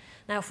it.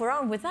 Now, if we're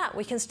armed with that,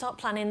 we can start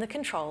planning the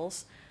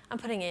controls and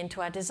putting it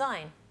into our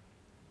design.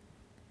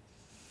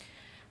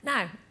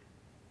 Now,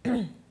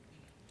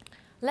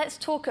 let's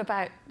talk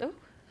about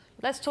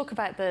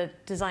the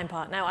design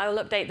part. Now, I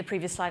will update the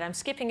previous slide. I'm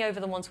skipping over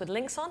the ones with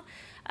links on,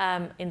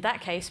 in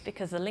that case,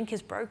 because the link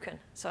is broken.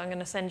 So I'm going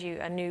to send you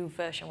a new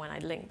version when I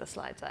link the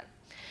slides out.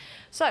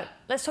 So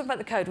let's talk about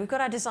the code. We've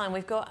got our design.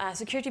 We've got our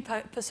security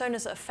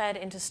personas that are fed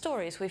into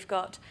stories. We've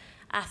got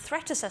our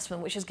threat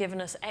assessment, which has given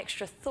us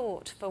extra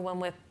thought for when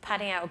we're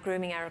padding out or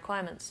grooming our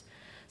requirements.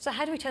 So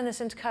how do we turn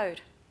this into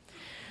code?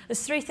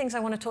 There's 3 things I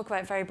want to talk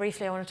about very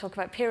briefly. I want to talk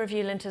about peer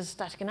review, linters,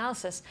 static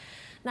analysis.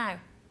 Now,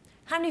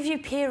 how many of you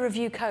peer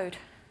review code?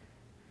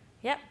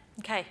 Yep,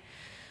 okay.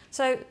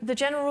 So the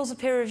general rules of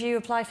peer review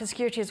apply for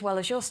security as well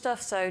as your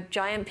stuff. So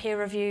giant peer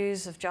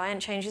reviews of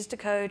giant changes to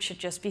code should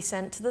just be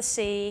sent to the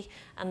C,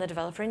 and the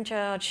developer in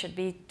charge should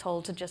be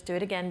told to just do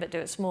it again, but do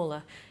it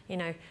smaller. You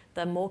know,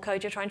 the more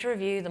code you're trying to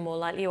review, the more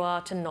likely you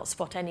are to not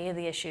spot any of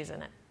the issues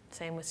in it.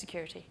 Same with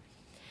security.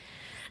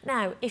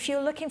 Now, if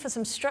you're looking for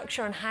some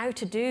structure on how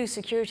to do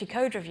security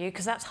code review,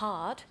 because that's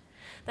hard,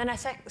 then I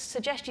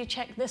suggest you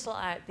check this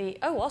lot out, the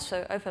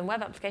also Open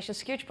Web Application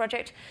Security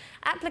Project,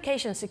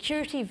 Application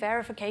Security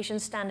Verification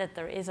Standard.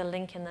 There is a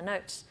link in the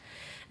notes.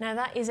 Now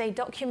that is a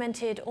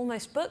documented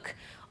almost book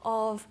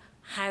of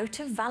how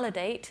to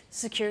validate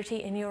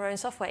security in your own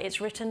software. It's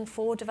written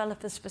for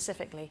developers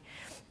specifically.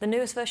 The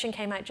newest version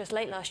came out just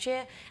late last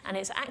year, and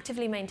it's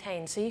actively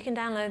maintained, so you can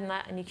download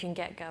that and you can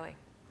get going.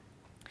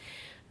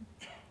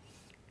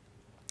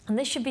 And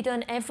this should be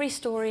done every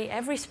story,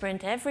 every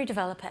sprint, every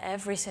developer,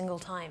 every single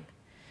time.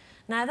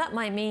 Now, that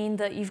might mean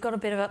that you've got a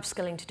bit of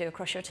upskilling to do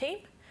across your team,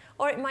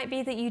 or it might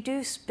be that you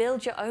do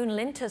build your own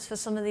linters for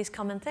some of these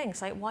common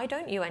things. Like, why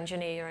don't you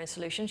engineer your own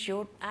solutions?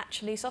 You're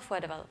actually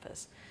software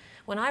developers.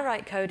 When I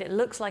write code, it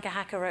looks like a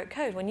hacker wrote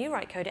code. When you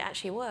write code, it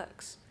actually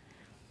works.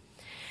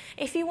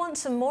 If you want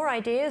some more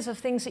ideas of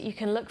things that you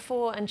can look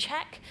for and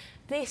check,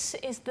 this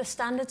is the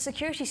standard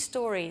security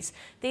stories.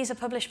 These are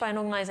published by an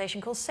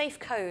organization called Safe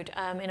Code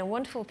in a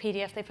wonderful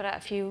PDF they put out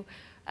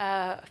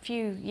a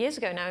few years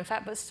ago now, in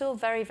fact, but still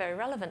very, very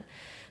relevant.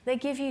 They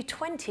give you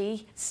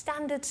 20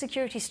 standard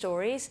security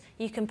stories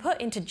you can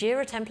put into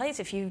Jira templates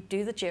if you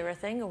do the Jira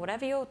thing or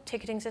whatever your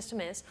ticketing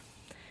system is,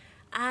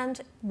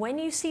 And when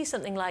you see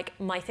something like,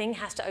 my thing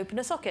has to open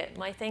a socket,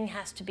 my thing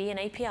has to be an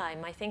API,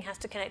 my thing has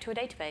to connect to a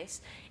database,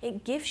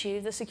 it gives you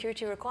the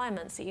security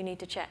requirements that you need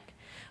to check.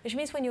 Which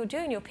means when you're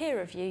doing your peer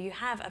review, you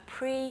have a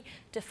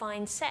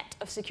pre-defined set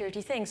of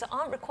security things that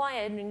aren't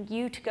required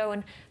you to go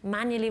and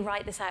manually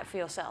write this out for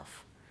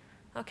yourself.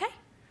 Okay?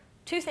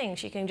 2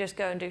 things you can just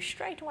go and do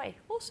straight away.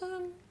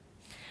 Awesome.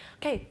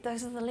 Okay,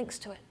 those are the links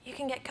to it. You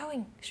can get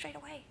going straight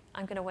away.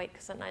 I'm going to wait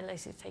because I'm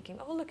lazy taking,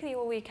 oh, look at you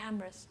all with your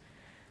cameras.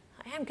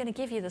 I am going to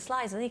give you the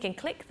slides, and then you can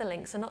click the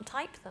links and not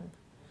type them.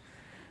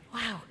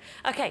 Wow.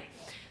 Okay,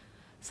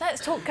 so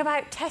let's talk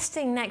about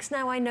testing next.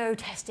 Now, I know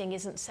testing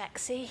isn't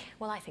sexy.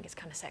 Well, I think it's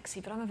kind of sexy,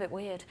 but I'm a bit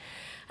weird.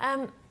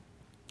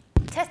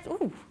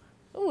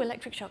 Ooh,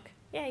 electric shock.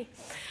 Yay.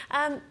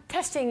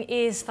 Testing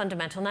is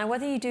fundamental. Now,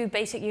 whether you do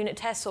basic unit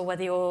tests or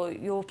whether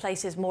your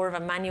place is more of a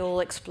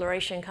manual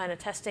exploration kind of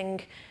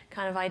testing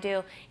kind of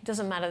ideal, it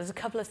doesn't matter. There's a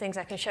couple of things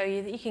I can show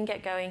you that you can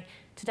get going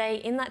today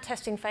in that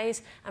testing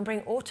phase and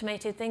bring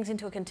automated things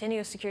into a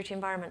continuous security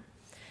environment.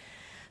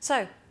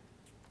 So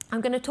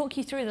I'm going to talk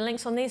you through the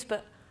links on these,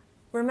 but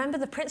remember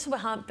the principle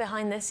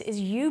behind this is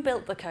you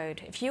built the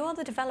code. If you are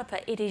the developer,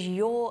 it is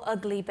your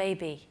ugly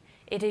baby.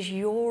 It is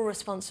your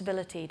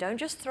responsibility. Don't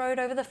just throw it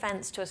over the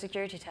fence to a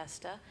security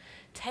tester.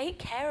 Take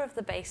care of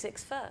the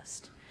basics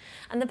first.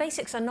 And the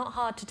basics are not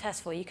hard to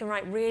test for. You can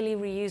write really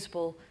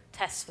reusable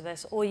tests for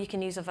this, or you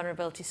can use a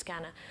vulnerability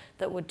scanner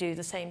that would do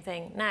the same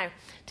thing. Now,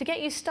 to get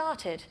you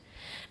started,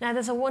 now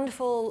there's a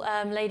wonderful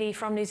lady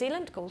from New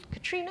Zealand called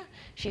Katrina.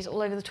 She's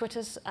all over the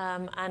Twitters,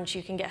 and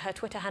you can get her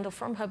Twitter handle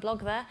from her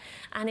blog there.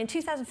 And in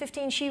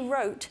 2015, she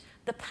wrote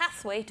The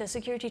Pathway to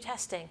Security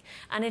Testing.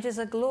 And it is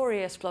a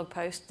glorious blog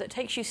post that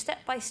takes you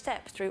step by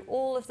step through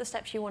all of the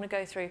steps you want to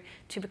go through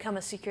to become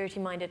a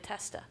security-minded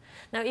tester.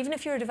 Now, even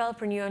if you're a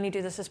developer and you only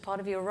do this as part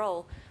of your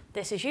role,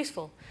 this is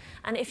useful.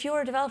 And if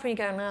you're a developer and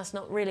you go, no, that's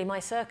not really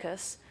my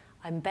circus,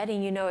 I'm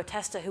betting you know a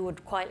tester who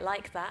would quite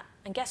like that.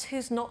 And guess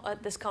who's not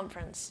at this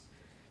conference?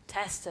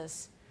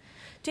 Testers.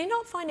 Do you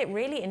not find it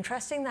really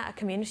interesting that a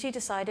community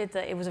decided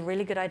that it was a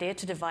really good idea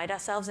to divide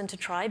ourselves into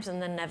tribes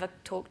and then never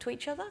talk to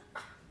each other?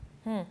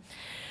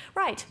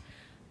 Right,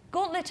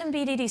 Gauntlet and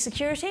BDD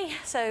security.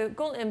 So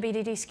Gauntlet and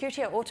BDD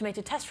security are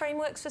automated test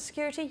frameworks for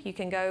security. You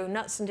can go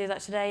nuts and do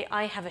that today.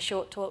 I have a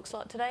short talk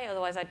slot today,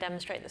 otherwise I'd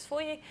demonstrate this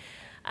for you.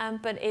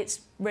 But it's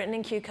written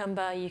in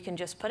Cucumber. You can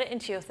just put it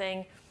into your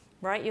thing,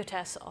 write your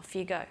tests, off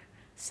you go.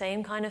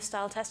 Same kind of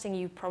style testing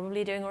you're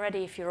probably doing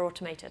already if you're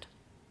automated.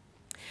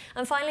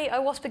 And finally,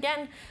 OWASP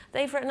again,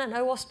 they've written an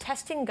OWASP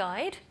testing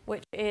guide,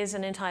 which is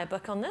an entire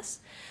book on this.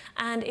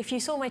 And if you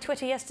saw my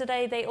Twitter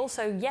yesterday, they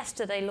also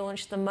yesterday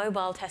launched the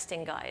mobile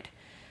testing guide.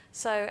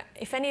 So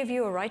if any of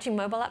you are writing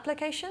mobile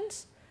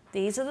applications,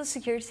 these are the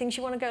security things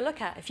you want to go look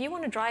at. If you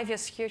want to drive your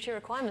security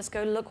requirements,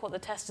 go look what the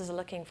testers are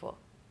looking for.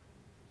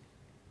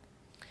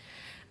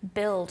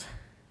 Build.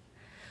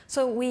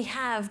 So we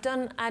have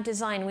done our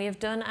design, we have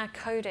done our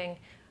coding,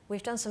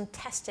 we've done some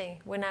testing,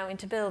 we're now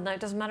into build. Now it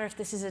doesn't matter if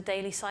this is a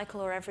daily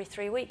cycle or every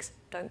 3 weeks,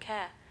 don't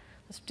care.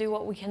 Let's do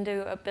what we can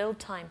do at build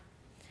time.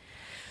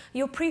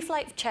 Your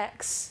pre-flight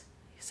checks,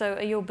 so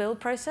your build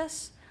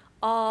process,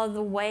 are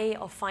the way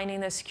of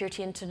finding those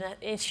security internet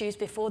issues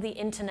before the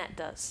internet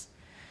does.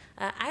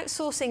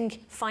 Outsourcing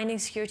finding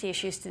security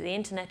issues to the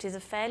internet is a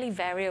fairly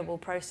variable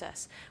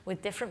process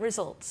with different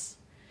results.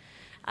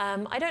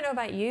 I don't know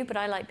about you, but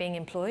I like being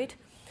employed.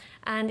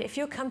 And if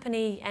your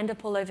company end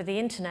up all over the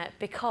internet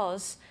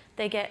because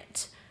they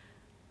get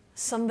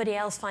somebody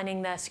else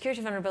finding their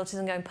security vulnerabilities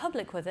and going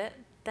public with it,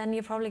 then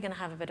you're probably going to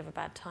have a bit of a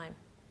bad time.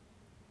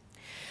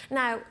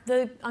 Now,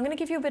 I'm going to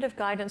give you a bit of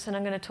guidance, and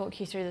I'm going to talk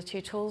you through the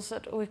 2 tools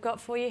that we've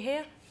got for you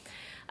here.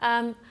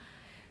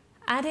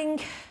 Adding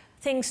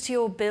things to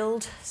your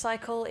build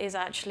cycle is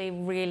actually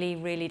really,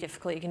 really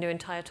difficult. You can do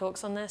entire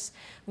talks on this.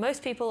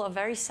 Most people are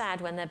very sad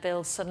when their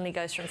build suddenly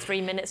goes from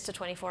 3 minutes to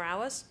 24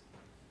 hours.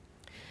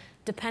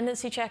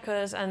 Dependency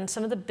checkers and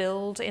some of the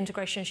build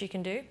integrations you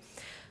can do,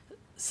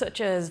 such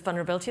as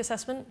vulnerability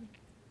assessment,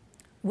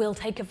 will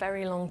take a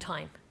very long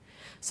time.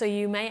 So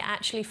you may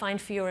actually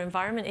find for your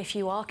environment, if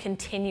you are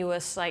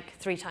continuous like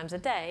 3 times a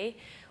day,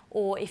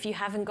 or if you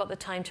haven't got the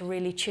time to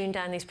really tune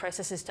down these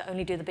processes to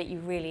only do the bit you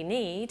really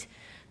need,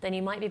 then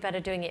you might be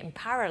better doing it in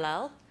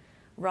parallel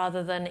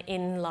rather than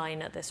in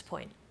line at this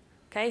point.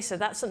 Okay, so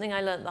that's something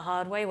I learned the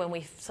hard way when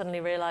we suddenly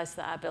realized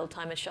that our build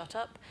time had shot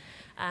up.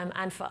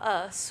 And for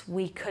us,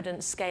 we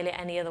couldn't scale it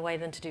any other way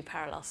than to do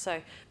parallel.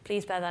 So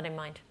please bear that in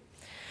mind.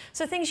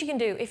 So things you can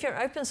do, if you're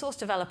an open source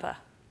developer,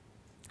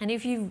 and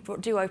if you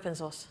do open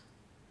source,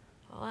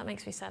 well, that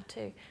makes me sad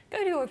too.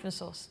 Go do open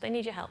source, they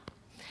need your help.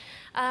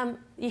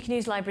 You can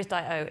use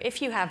libraries.io.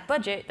 If you have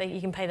budget, you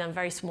can pay them a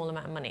very small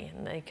amount of money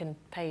and they can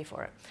pay you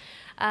for it.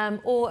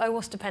 Or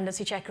OWASP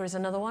Dependency Checker is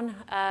another one.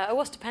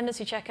 OWASP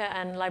Dependency Checker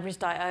and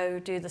libraries.io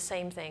do the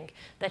same thing.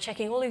 They're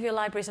checking all of your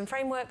libraries and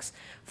frameworks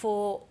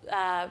for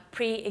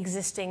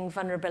pre-existing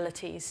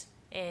vulnerabilities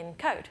in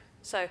code.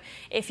 So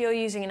if you're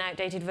using an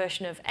outdated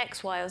version of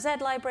X, Y, or Z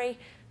library,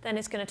 then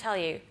it's going to tell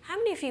you, how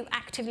many of you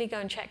actively go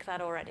and check that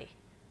already?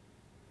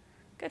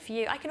 Good for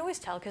you. I can always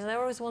tell because they're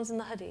always the ones in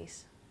the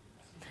hoodies.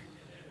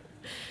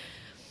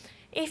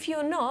 If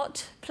you're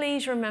not,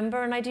 please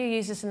remember, and I do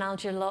use this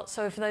analogy a lot,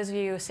 so for those of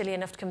you who are silly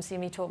enough to come see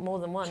me talk more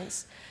than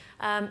once,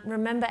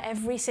 remember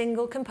every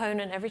single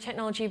component, every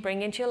technology you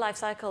bring into your life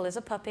cycle is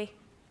a puppy.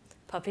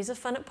 Puppies are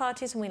fun at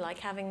parties and we like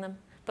having them,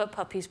 but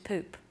puppies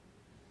poop.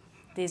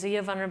 These are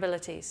your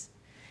vulnerabilities.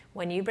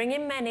 When you bring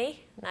in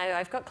many, now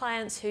I've got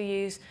clients who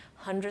use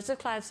hundreds of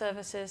cloud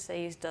services,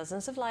 they use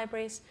dozens of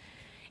libraries.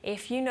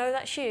 If you know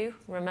that's you,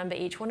 remember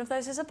each one of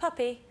those is a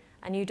puppy,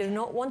 and you do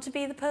not want to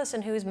be the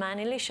person who is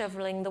manually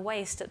shoveling the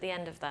waste at the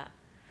end of that.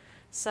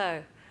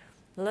 So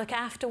look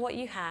after what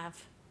you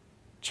have,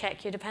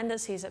 check your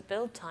dependencies at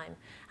build time,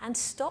 and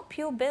stop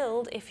your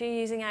build if you're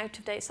using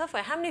out-of-date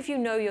software. How many of you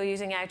know you're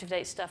using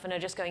out-of-date stuff and are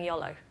just going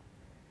YOLO?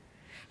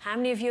 How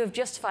many of you have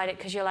justified it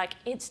because you're like,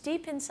 it's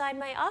deep inside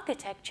my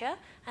architecture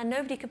and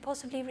nobody could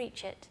possibly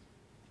reach it?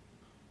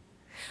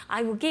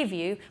 I will give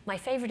you my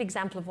favorite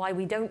example of why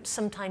we don't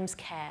sometimes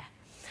care.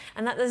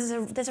 And that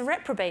there's a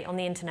reprobate on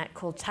the internet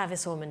called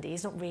Tavis Ormandy.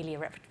 He's not really a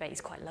reprobate,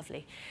 he's quite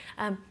lovely.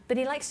 But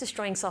he likes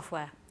destroying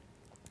software.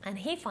 And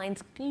he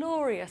finds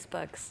glorious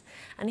bugs.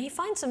 And he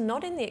finds them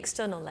not in the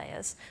external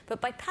layers,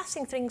 but by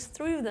passing things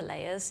through the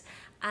layers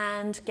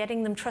and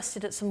getting them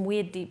trusted at some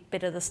weird deep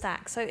bit of the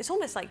stack. So it's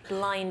almost like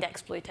blind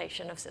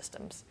exploitation of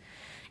systems.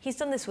 He's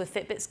done this with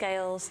Fitbit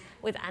scales,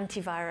 with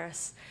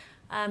antivirus.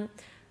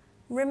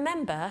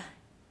 Remember,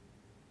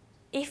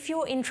 if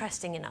you're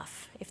interesting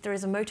enough, if there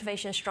is a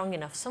motivation strong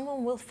enough,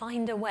 someone will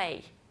find a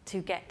way to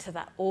get to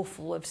that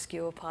awful,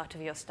 obscure part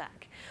of your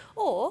stack.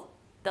 Or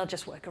they'll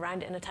just work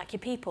around it and attack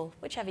your people,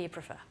 whichever you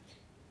prefer.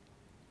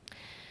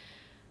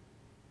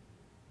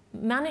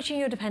 Managing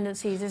your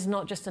dependencies is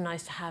not just a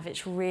nice to have,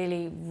 it's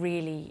really,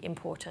 really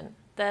important.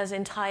 There's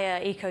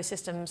entire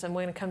ecosystems, and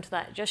we're going to come to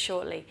that just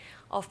shortly,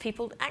 of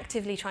people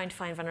actively trying to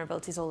find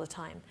vulnerabilities all the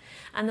time.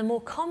 And the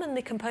more common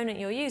the component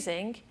you're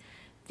using,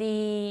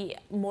 the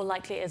more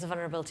likely it is a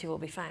vulnerability will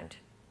be found.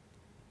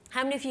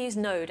 How many of you use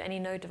Node? Any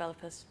Node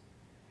developers?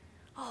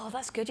 Oh,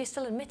 that's good. You're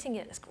still admitting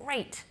it. That's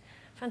great.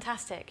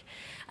 Fantastic.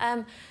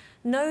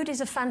 Node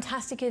is a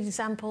fantastic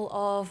example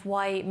of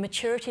why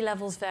maturity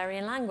levels vary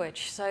in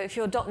language. So if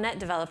you're a .NET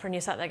developer and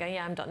you're sat there going,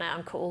 yeah, I'm .NET,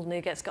 I'm cool,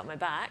 NuGet's got my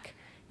back,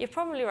 you're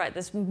probably right.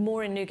 There's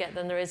more in NuGet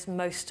than there is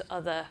most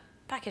other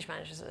package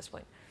managers at this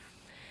point.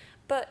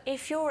 But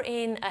if you're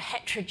in a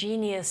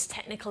heterogeneous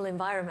technical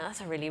environment,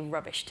 that's a really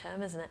rubbish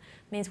term, isn't it?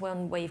 It means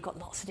one where you've got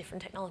lots of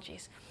different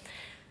technologies.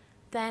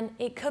 Then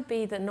it could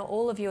be that not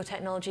all of your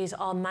technologies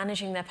are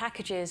managing their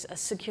packages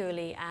as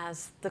securely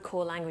as the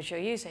core language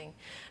you're using.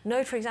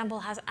 Node, for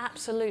example, has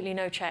absolutely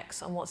no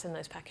checks on what's in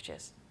those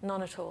packages,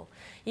 none at all.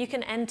 You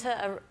can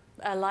enter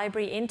a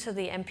library into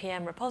the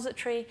NPM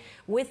repository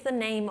with the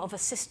name of a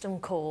system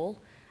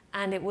call,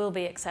 and it will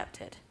be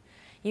accepted.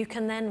 You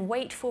can then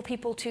wait for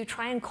people to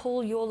try and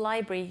call your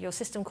library, your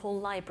system call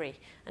library,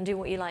 and do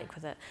what you like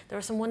with it. There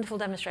are some wonderful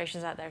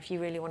demonstrations out there if you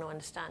really want to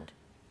understand.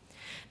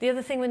 The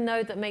other thing with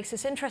Node that makes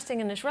this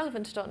interesting and is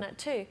relevant to .NET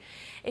too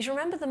is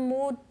remember the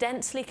more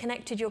densely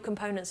connected your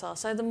components are,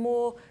 so the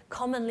more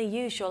commonly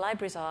used your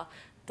libraries are,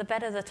 the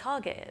better the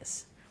target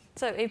is.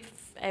 So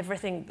if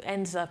everything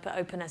ends up at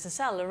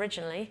OpenSSL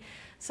originally,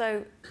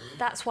 so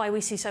that's why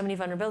we see so many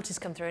vulnerabilities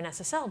come through in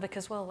SSL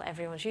because, well,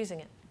 everyone's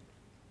using it.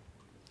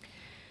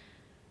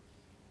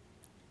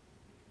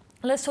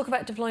 Let's talk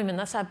about deployment.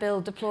 That's our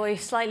build, deploy,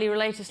 slightly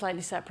related,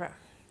 slightly separate.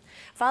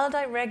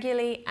 Validate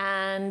regularly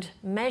and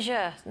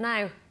measure.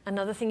 Now,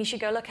 another thing you should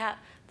go look at,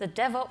 the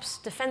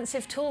DevOps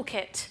Defensive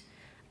Toolkit.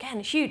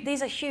 Again, huge,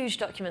 these are huge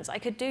documents. I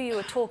could do you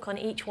a talk on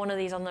each one of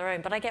these on their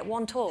own, but I get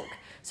one talk,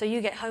 so you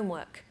get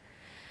homework.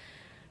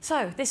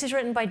 So this is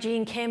written by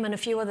Gene Kim and a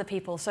few other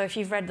people. So if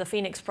you've read the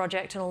Phoenix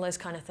Project and all those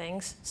kind of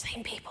things,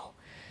 same people.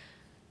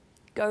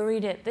 Go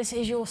read it. This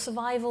is your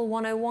Survival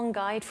 101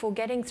 guide for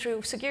getting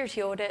through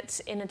security audits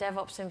in a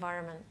DevOps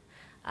environment.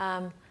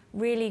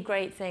 Really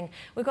great thing.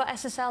 We've got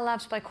SSL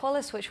Labs by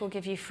Qualys, which will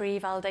give you free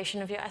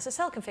validation of your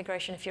SSL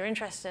configuration if you're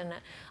interested in it.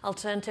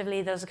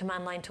 Alternatively, there's a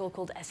command line tool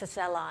called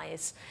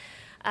SSLIs.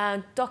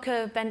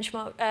 Docker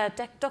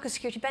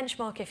Security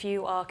Benchmark if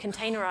you are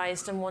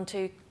containerized and want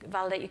to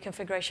validate your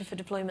configuration for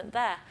deployment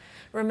there.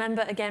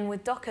 Remember, again,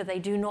 with Docker, they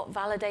do not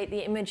validate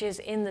the images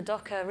in the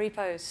Docker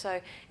repos.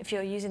 So if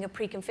you're using a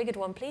pre-configured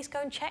one, please go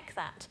and check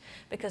that,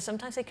 because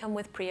sometimes they come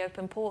with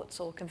pre-open ports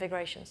or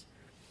configurations.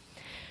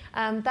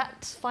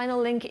 That final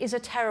link is a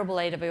terrible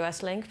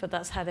AWS link, but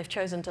that's how they've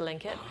chosen to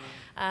link it.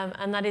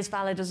 And that is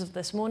valid as of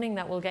this morning.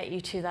 That will get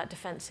you to that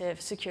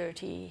defensive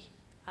security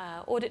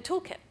audit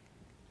toolkit.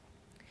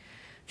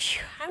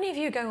 Phew, how many of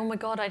you are going, oh my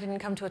God, I didn't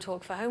come to a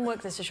talk for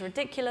homework. This is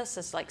ridiculous.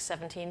 There's like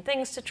 17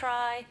 things to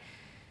try.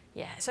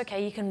 Yeah, it's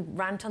OK. You can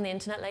rant on the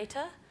internet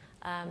later.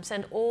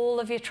 Send all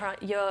of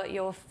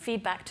your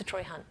feedback to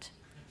Troy Hunt.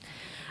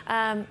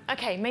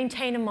 OK,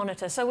 maintain and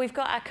monitor. So we've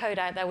got our code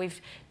out there. We've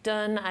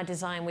done our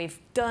design. We've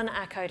done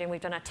our coding.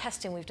 We've done our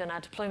testing. We've done our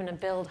deployment and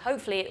build.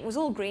 Hopefully, it was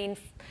all green,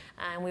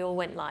 and we all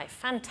went live.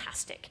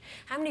 Fantastic.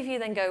 How many of you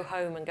then go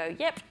home and go,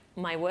 yep,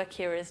 my work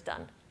here is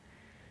done?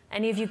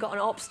 Any of you got an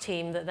ops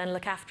team that then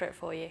look after it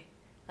for you?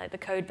 Like the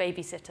code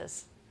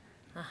babysitters?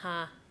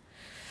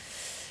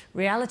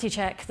 Reality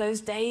check,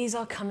 those days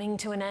are coming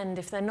to an end.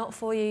 If they're not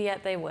for you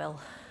yet, they will.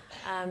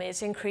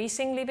 It's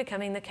increasingly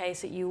becoming the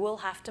case that you will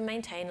have to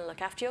maintain and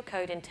look after your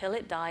code until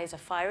it dies a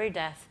fiery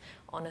death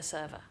on a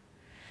server.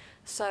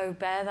 So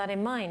bear that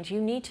in mind.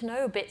 You need to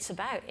know bits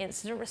about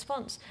incident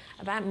response,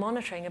 about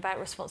monitoring, about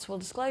responsible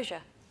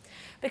disclosure.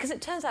 Because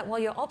it turns out while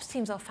your ops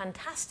teams are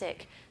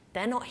fantastic,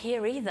 they're not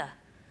here either.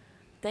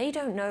 They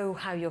don't know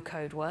how your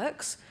code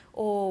works,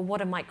 or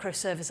what a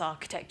microservice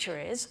architecture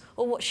is,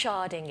 or what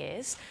sharding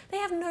is. They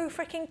have no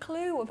freaking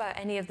clue about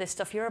any of this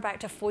stuff you're about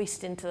to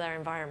foist into their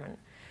environment.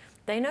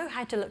 They know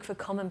how to look for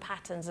common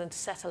patterns and to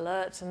set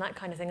alerts and that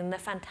kind of thing, and they're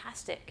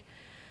fantastic.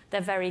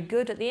 They're very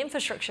good at the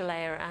infrastructure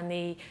layer and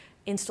the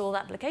installed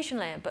application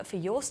layer, but for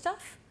your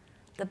stuff,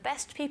 the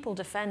best people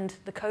to defend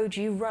the code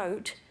you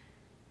wrote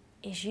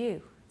is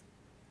you.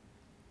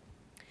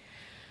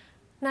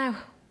 Now,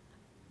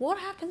 what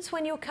happens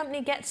when your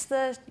company gets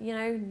the,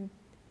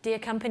 dear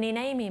company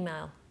name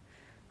email?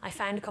 I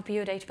found a copy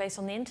of your database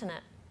on the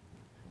internet.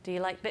 Do you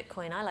like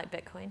Bitcoin? I like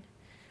Bitcoin.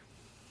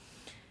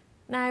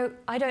 Now,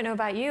 I don't know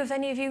about you. Have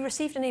any of you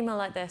received an email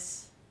like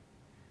this?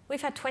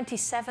 We've had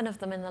 27 of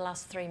them in the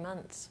last 3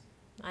 months.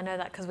 I know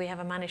that because we have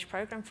a managed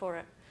program for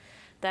it.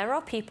 There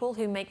are people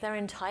who make their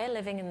entire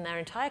living and their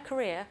entire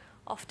career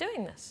off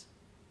doing this.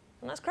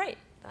 And that's great.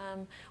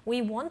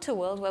 We want a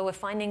world where we're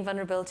finding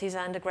vulnerabilities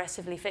and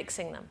aggressively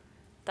fixing them.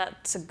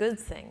 That's a good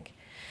thing.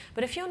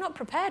 But if you're not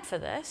prepared for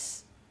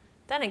this,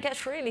 then it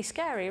gets really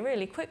scary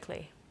really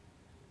quickly.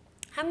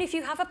 How many of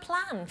you have a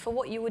plan for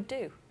what you would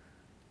do?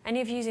 Any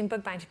of you using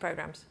bug bounty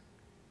programs?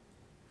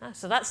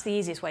 So that's the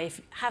easiest way. If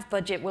you have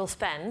budget, we'll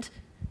spend.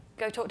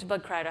 Go talk to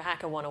BugCrowd or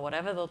HackerOne or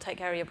whatever. They'll take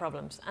care of your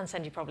problems and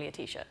send you probably a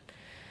t-shirt.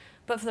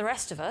 But for the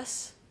rest of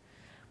us,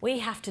 we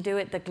have to do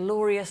it the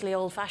gloriously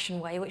old-fashioned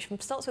way, which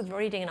starts with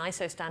reading an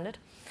ISO standard.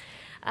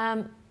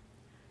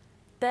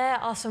 There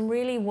are some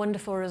really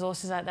wonderful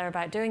resources out there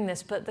about doing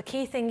this, but the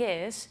key thing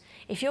is,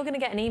 if you're going to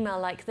get an email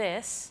like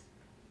this,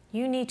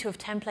 you need to have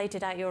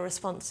templated out your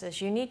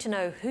responses. You need to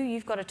know who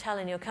you've got to tell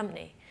in your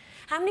company.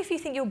 How many of you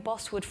think your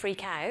boss would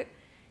freak out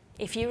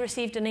if you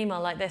received an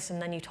email like this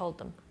and then you told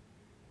them?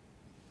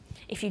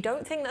 If you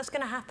don't think that's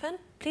going to happen,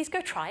 please go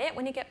try it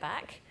when you get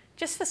back,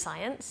 just for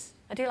science.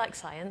 I do like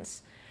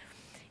science.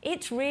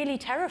 It's really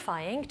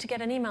terrifying to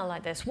get an email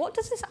like this. What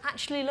does this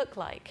actually look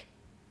like?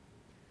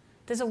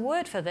 There's a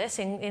word for this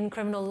in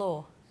criminal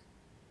law.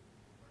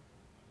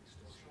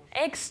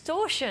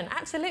 Extortion,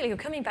 absolutely. We're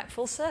coming back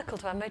full circle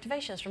to our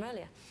motivations from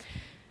earlier.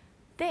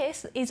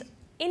 This is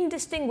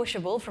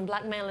indistinguishable from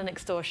blackmail and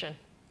extortion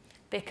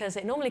because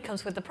it normally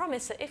comes with the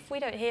promise that if we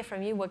don't hear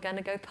from you, we're going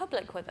to go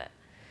public with it,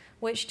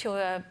 which to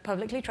a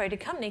publicly traded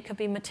company could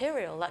be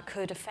material that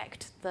could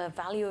affect the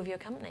value of your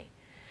company.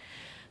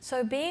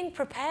 So being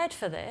prepared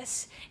for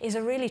this is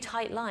a really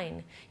tight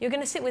line. You're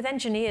going to sit with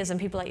engineers and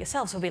people like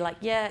yourselves who'll be like,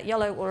 yeah,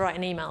 YOLO, we'll write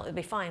an email, it'll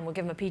be fine. We'll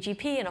give them a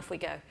PGP and off we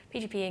go.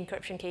 PGP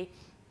encryption key.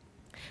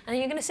 And then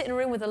you're going to sit in a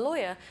room with a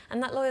lawyer,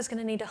 and that lawyer's going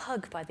to need a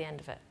hug by the end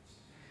of it.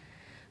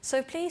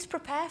 So please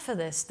prepare for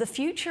this. The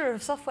future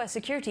of software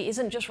security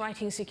isn't just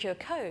writing secure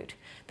code,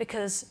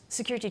 because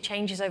security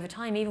changes over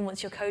time. Even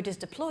once your code is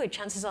deployed,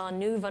 chances are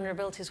new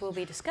vulnerabilities will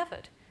be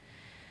discovered.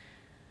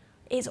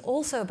 It's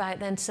also about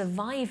then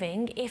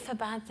surviving if a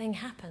bad thing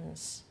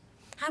happens.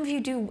 How many of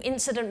you do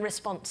incident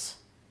response?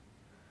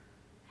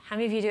 How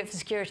many of you do it for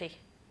security?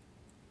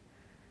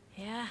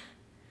 Yeah,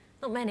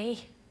 not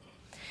many.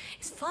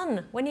 It's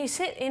fun. When you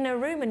sit in a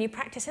room and you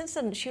practice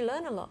incidents, you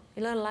learn a lot.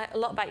 You learn a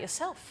lot about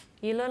yourself.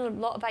 You learn a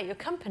lot about your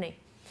company.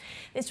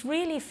 It's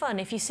really fun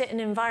if you sit in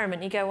an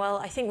environment and you go, well,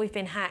 I think we've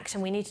been hacked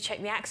and we need to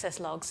check the access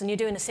logs, and you're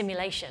doing a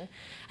simulation,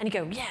 and you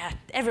go, yeah,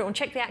 everyone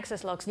check the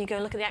access logs, and you go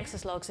and look at the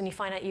access logs and you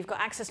find out you've got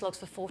access logs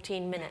for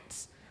 14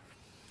 minutes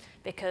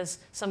because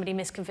somebody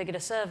misconfigured a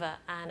server,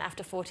 and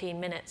after 14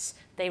 minutes,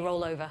 they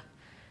roll over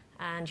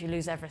and you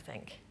lose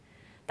everything.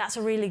 That's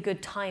a really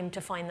good time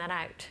to find that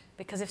out,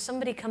 because if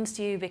somebody comes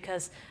to you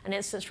because an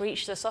instance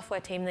reached the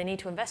software team they need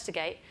to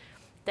investigate,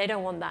 they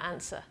don't want that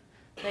answer.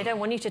 They don't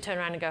want you to turn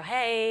around and go,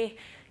 hey,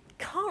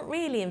 can't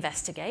really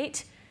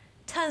investigate.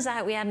 Turns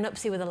out we had an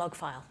upsie with a log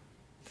file.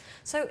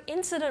 So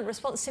incident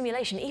response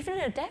simulation, even in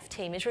a dev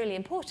team, is really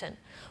important.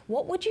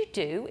 What would you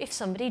do if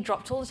somebody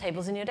dropped all the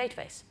tables in your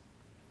database?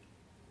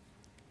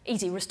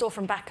 Easy, restore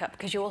from backup,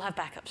 because you all have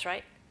backups,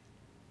 right?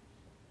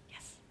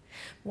 Yes.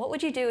 What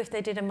would you do if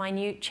they did a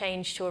minute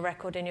change to a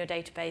record in your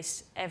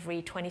database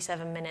every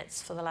 27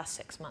 minutes for the last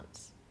 6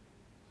 months?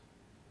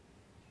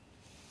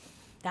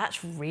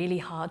 That's really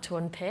hard to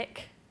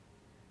unpick.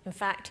 In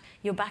fact,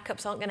 your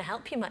backups aren't going to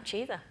help you much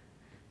either,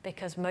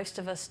 because most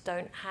of us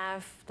don't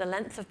have the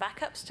length of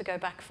backups to go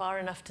back far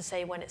enough to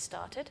say when it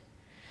started.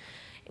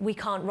 We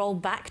can't roll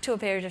back to a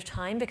period of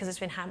time because it's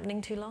been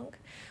happening too long.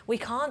 We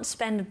can't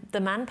spend the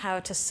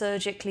manpower to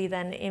surgically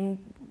then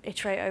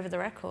iterate over the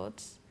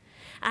records.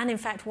 And in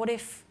fact, what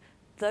if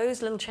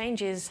those little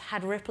changes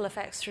had ripple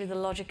effects through the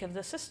logic of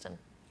the system?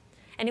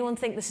 Anyone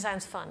think this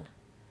sounds fun?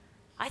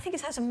 I think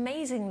it sounds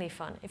amazingly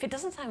fun. If it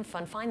doesn't sound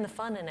fun, find the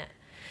fun in it,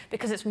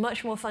 because it's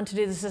much more fun to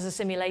do this as a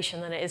simulation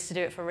than it is to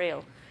do it for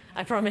real.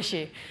 I promise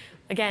you.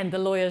 Again, the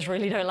lawyers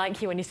really don't like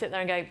you when you sit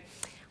there and go,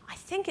 I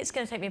think it's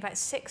going to take me about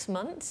 6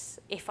 months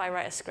if I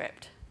write a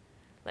script.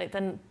 Like,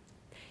 then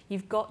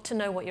you've got to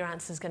know what your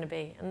answer is going to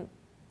be. And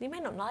you may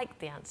not like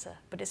the answer,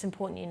 but it's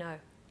important you know.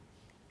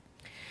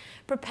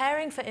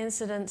 Preparing for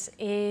incidents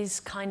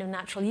is kind of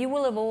natural. You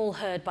will have all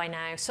heard by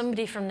now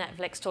somebody from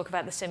Netflix talk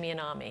about the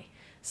Simian Army.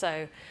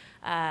 So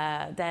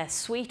their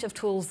suite of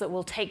tools that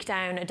will take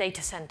down a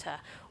data center,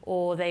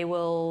 or they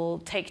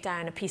will take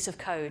down a piece of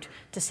code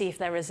to see if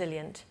they're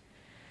resilient.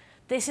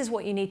 This is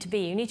what you need to be.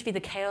 You need to be the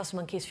chaos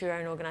monkeys for your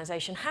own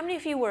organization. How many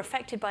of you were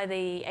affected by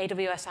the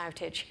AWS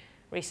outage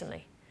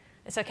recently?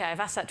 It's okay, I've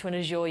asked that to an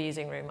Azure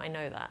using room, I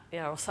know that. You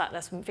know, or sat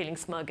there feeling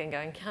smug and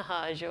going,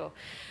 haha, Azure.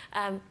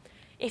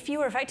 If you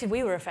were affected,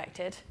 we were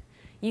affected,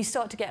 you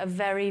start to get a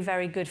very,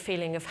 very good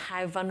feeling of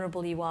how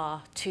vulnerable you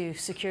are to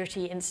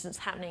security incidents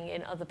happening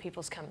in other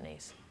people's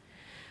companies.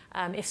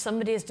 If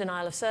somebody is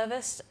denial of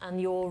service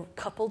and you're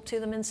coupled to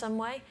them in some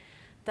way,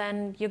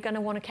 then you're going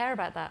to want to care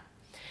about that.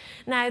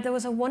 Now, there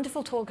was a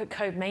wonderful talk at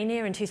Code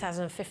Mania in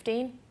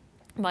 2015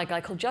 by a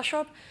guy called Josh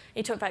Robb.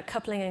 He talked about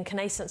coupling and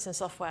connaissance in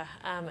software.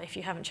 If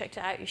you haven't checked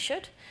it out, you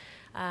should.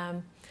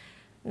 Now,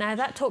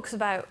 that talks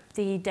about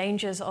the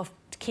dangers of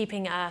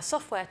keeping our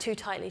software too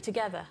tightly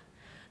together.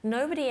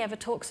 Nobody ever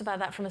talks about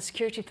that from a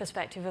security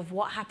perspective of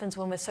what happens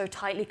when we're so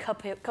tightly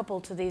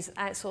coupled to these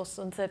outsourced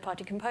and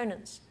third-party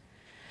components.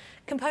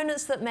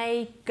 Components that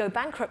may go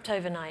bankrupt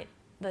overnight.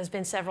 There's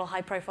been several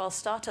high-profile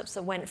startups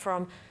that went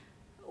from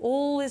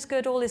all is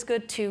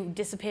good to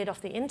disappeared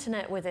off the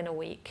internet within a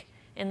week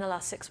in the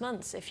last 6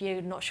 months. If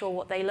you're not sure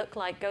what they look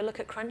like, go look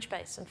at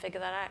Crunchbase and figure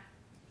that out.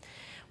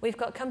 We've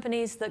got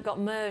companies that got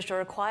merged or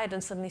acquired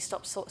and suddenly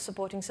stopped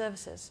supporting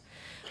services.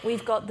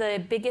 We've got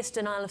the biggest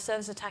denial of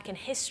service attack in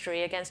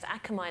history against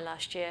Akamai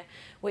last year,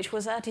 which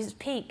was at its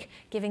peak,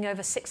 giving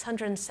over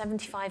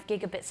 675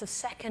 gigabits a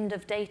second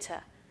of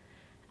data.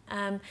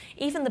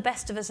 Even the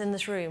best of us in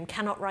this room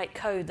cannot write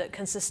code that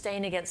can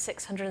sustain against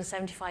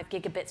 675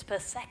 gigabits per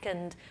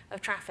second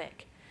of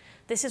traffic.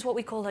 This is what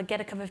we call a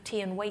get a cup of tea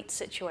and wait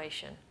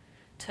situation.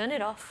 Turn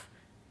it off,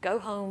 go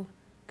home,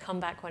 come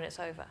back when it's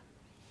over.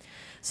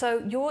 So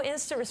your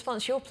instant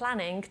response, your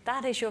planning,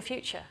 that is your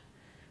future.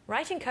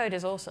 Writing code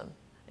is awesome.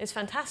 It's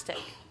fantastic.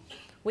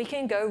 We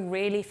can go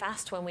really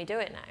fast when we do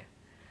it now.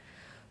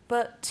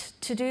 But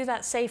to do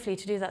that safely,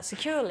 to do that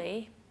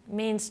securely,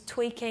 means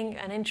tweaking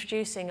and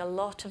introducing a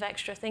lot of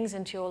extra things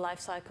into your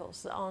life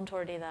cycles that aren't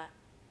already there.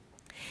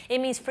 It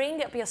means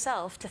freeing up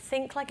yourself to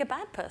think like a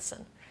bad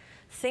person.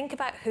 Think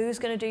about who's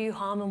going to do you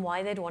harm and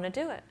why they'd want to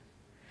do it.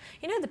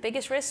 You know, the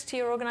biggest risk to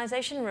your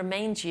organization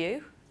remains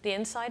you, the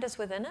insiders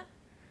within it.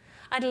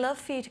 I'd love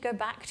for you to go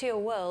back to your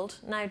world.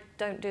 Now,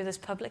 don't do this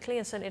publicly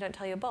and certainly don't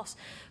tell your boss,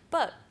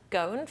 but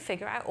go and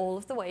figure out all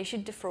of the ways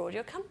you'd defraud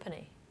your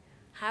company.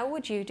 How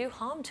would you do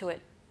harm to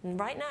it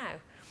right now?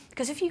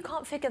 Because if you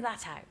can't figure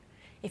that out,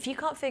 if you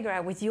can't figure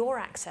out with your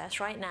access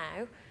right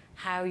now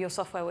how your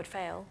software would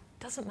fail,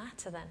 it doesn't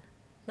matter then.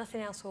 Nothing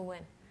else will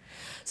win.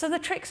 So the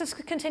tricks of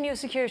continuous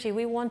security,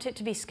 we want it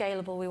to be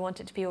scalable, we want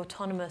it to be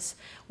autonomous,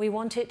 we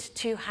want it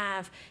to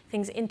have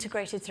things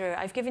integrated through.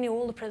 I've given you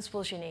all the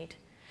principles you need.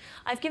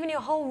 I've given you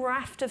a whole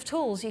raft of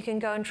tools you can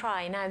go and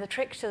try. Now the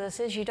trick to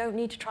this is you don't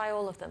need to try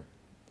all of them.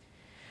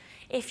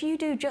 If you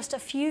do just a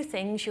few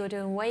things, you're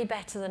doing way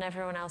better than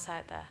everyone else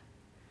out there.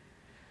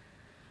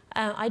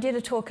 I did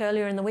a talk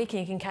earlier in the week, and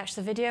you can catch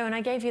the video, and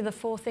I gave you the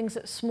 4 things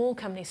that small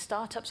companies,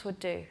 startups would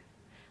do.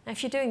 Now,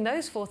 if you're doing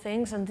those 4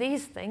 things and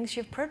these things,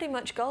 you're pretty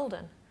much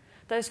golden.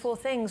 Those 4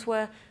 things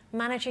were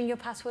managing your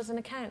passwords and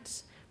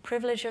accounts,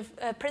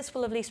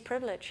 principle of least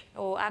privilege,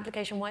 or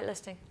application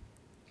whitelisting.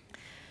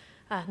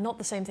 Not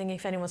the same thing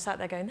if anyone sat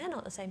there going, they're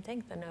not the same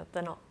thing. No,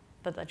 they're not,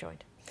 but they're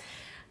joined.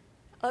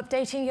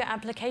 Updating your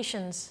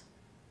applications,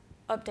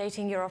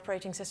 updating your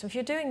operating system. If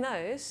you're doing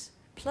those,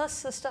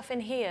 plus the stuff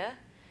in here,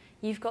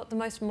 you've got the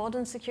most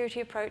modern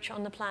security approach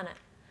on the planet.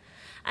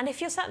 And if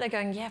you're sat there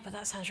going, yeah, but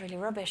that sounds really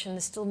rubbish and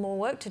there's still more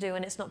work to do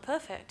and it's not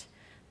perfect,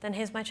 then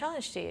here's my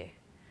challenge to you.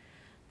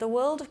 The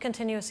world of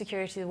continuous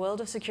security, the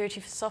world of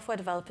security for software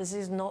developers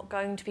is not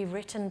going to be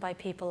written by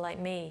people like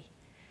me.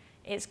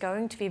 It's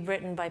going to be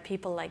written by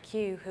people like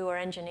you who are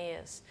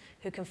engineers,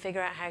 who can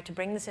figure out how to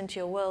bring this into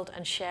your world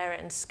and share it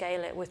and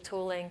scale it with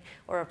tooling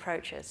or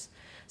approaches.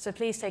 So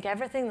please take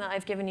everything that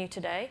I've given you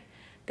today,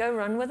 go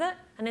run with it,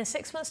 and in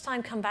 6 months'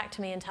 time, come back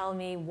to me and tell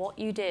me what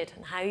you did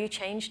and how you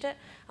changed it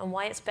and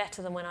why it's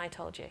better than when I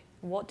told you.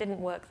 What didn't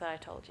work that I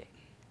told you.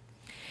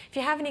 If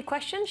you have any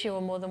questions, you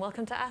are more than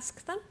welcome to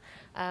ask them.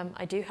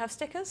 I do have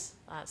stickers.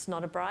 It's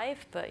not a bribe,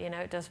 but you know,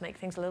 it does make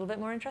things a little bit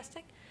more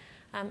interesting.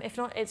 If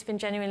not, it's been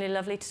genuinely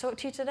lovely to talk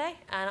to you today,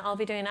 and I'll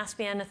be doing Ask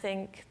Me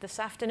Anything this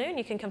afternoon.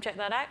 You can come check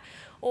that out.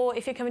 Or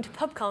if you're coming to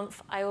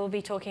PubConf, I will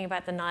be talking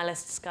about the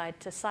Nihilist's Guide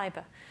to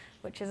Cyber,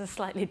 which is a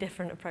slightly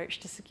different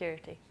approach to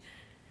security.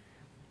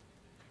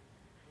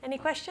 Any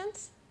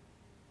questions?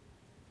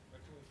 Where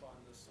can we find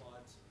the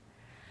slides?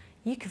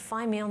 You can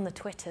find me on the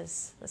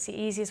Twitters. That's the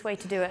easiest way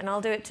to do it, and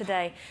I'll do it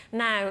today.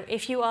 Now,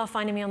 if you are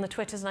finding me on the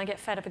Twitters, and I get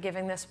fed up of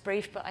giving this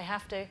brief, but I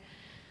have to,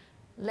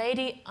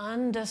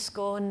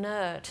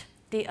 lady_nerd.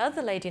 The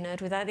other lady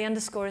nerd without the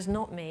underscore is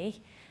not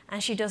me,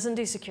 and she doesn't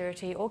do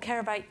security or care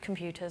about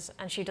computers,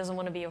 and she doesn't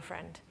want to be your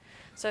friend.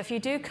 So if you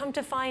do come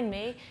to find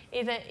me,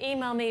 either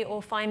email me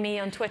or find me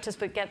on Twitters,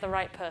 but get the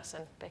right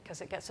person,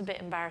 because it gets a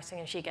bit embarrassing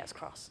and she gets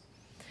cross.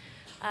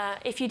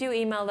 If you do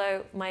email,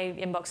 though, my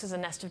inbox is a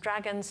nest of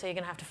dragons, so you're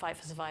going to have to fight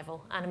for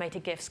survival.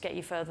 Animated GIFs get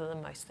you further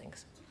than most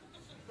things.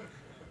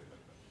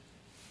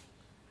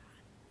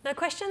 No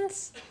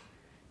questions?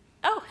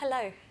 Oh,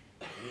 hello.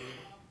 So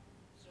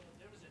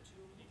there is a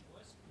tool in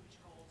OS which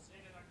called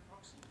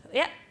proxy.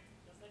 Yeah.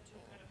 Does that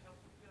tool kind of help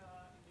in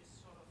this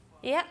sort of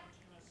Yeah.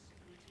 continuous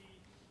security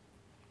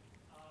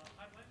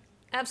pipeline?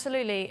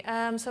 Absolutely.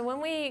 So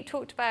when we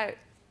talked about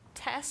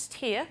test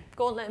here,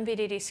 Gauntlet and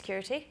BDD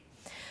security,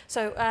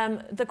 so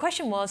the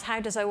question was, how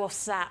does OAuth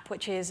ZAP,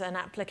 which is an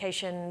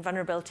application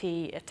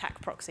vulnerability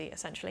attack proxy,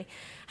 essentially,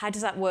 how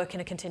does that work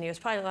in a continuous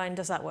pipeline?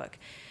 Does that work?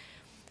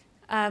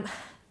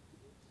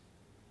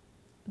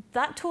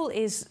 That tool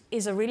is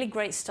a really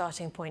great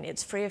starting point.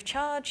 It's free of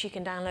charge. You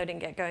can download it and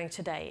get going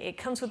today. It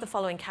comes with the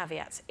following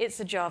caveats. It's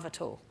a Java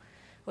tool,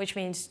 which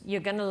means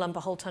you're going to lump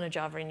a whole ton of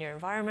Java in your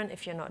environment.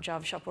 If you're not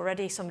Java shop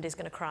already, somebody's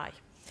going to cry.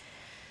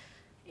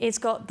 It's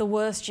got the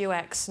worst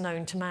UX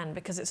known to man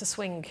because it's a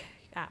swing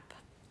app.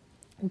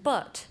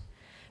 But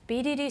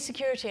BDD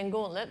security and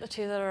Gauntlet, the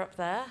two that are up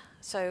there,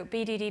 so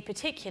BDD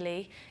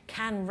particularly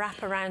can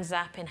wrap around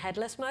ZAP in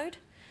headless mode,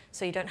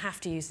 so you don't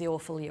have to use the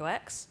awful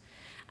UX.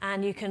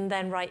 And you can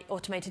then write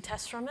automated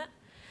tests from it.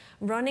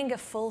 Running a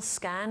full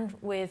scan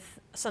with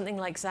something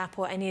like ZAP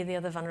or any of the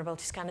other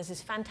vulnerability scanners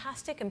is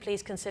fantastic, and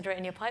please consider it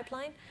in your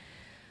pipeline.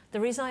 The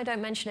reason I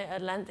don't mention it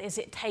at length is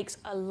it takes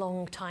a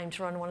long time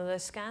to run one of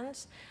those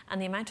scans,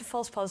 and the amount of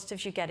false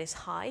positives you get is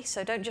high,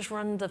 so don't just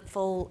run the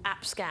full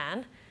app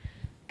scan.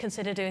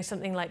 Consider doing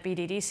something like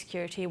BDD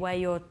security where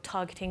you're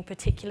targeting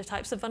particular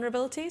types of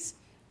vulnerabilities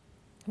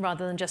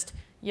rather than just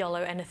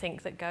YOLO anything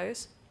that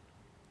goes.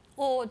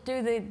 Or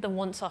do the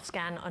once-off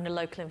scan on a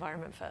local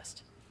environment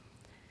first.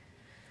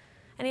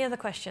 Any other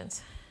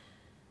questions?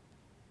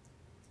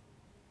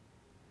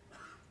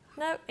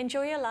 No?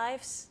 Enjoy your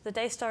lives. The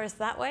Daystar is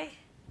that way.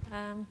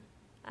 Bye.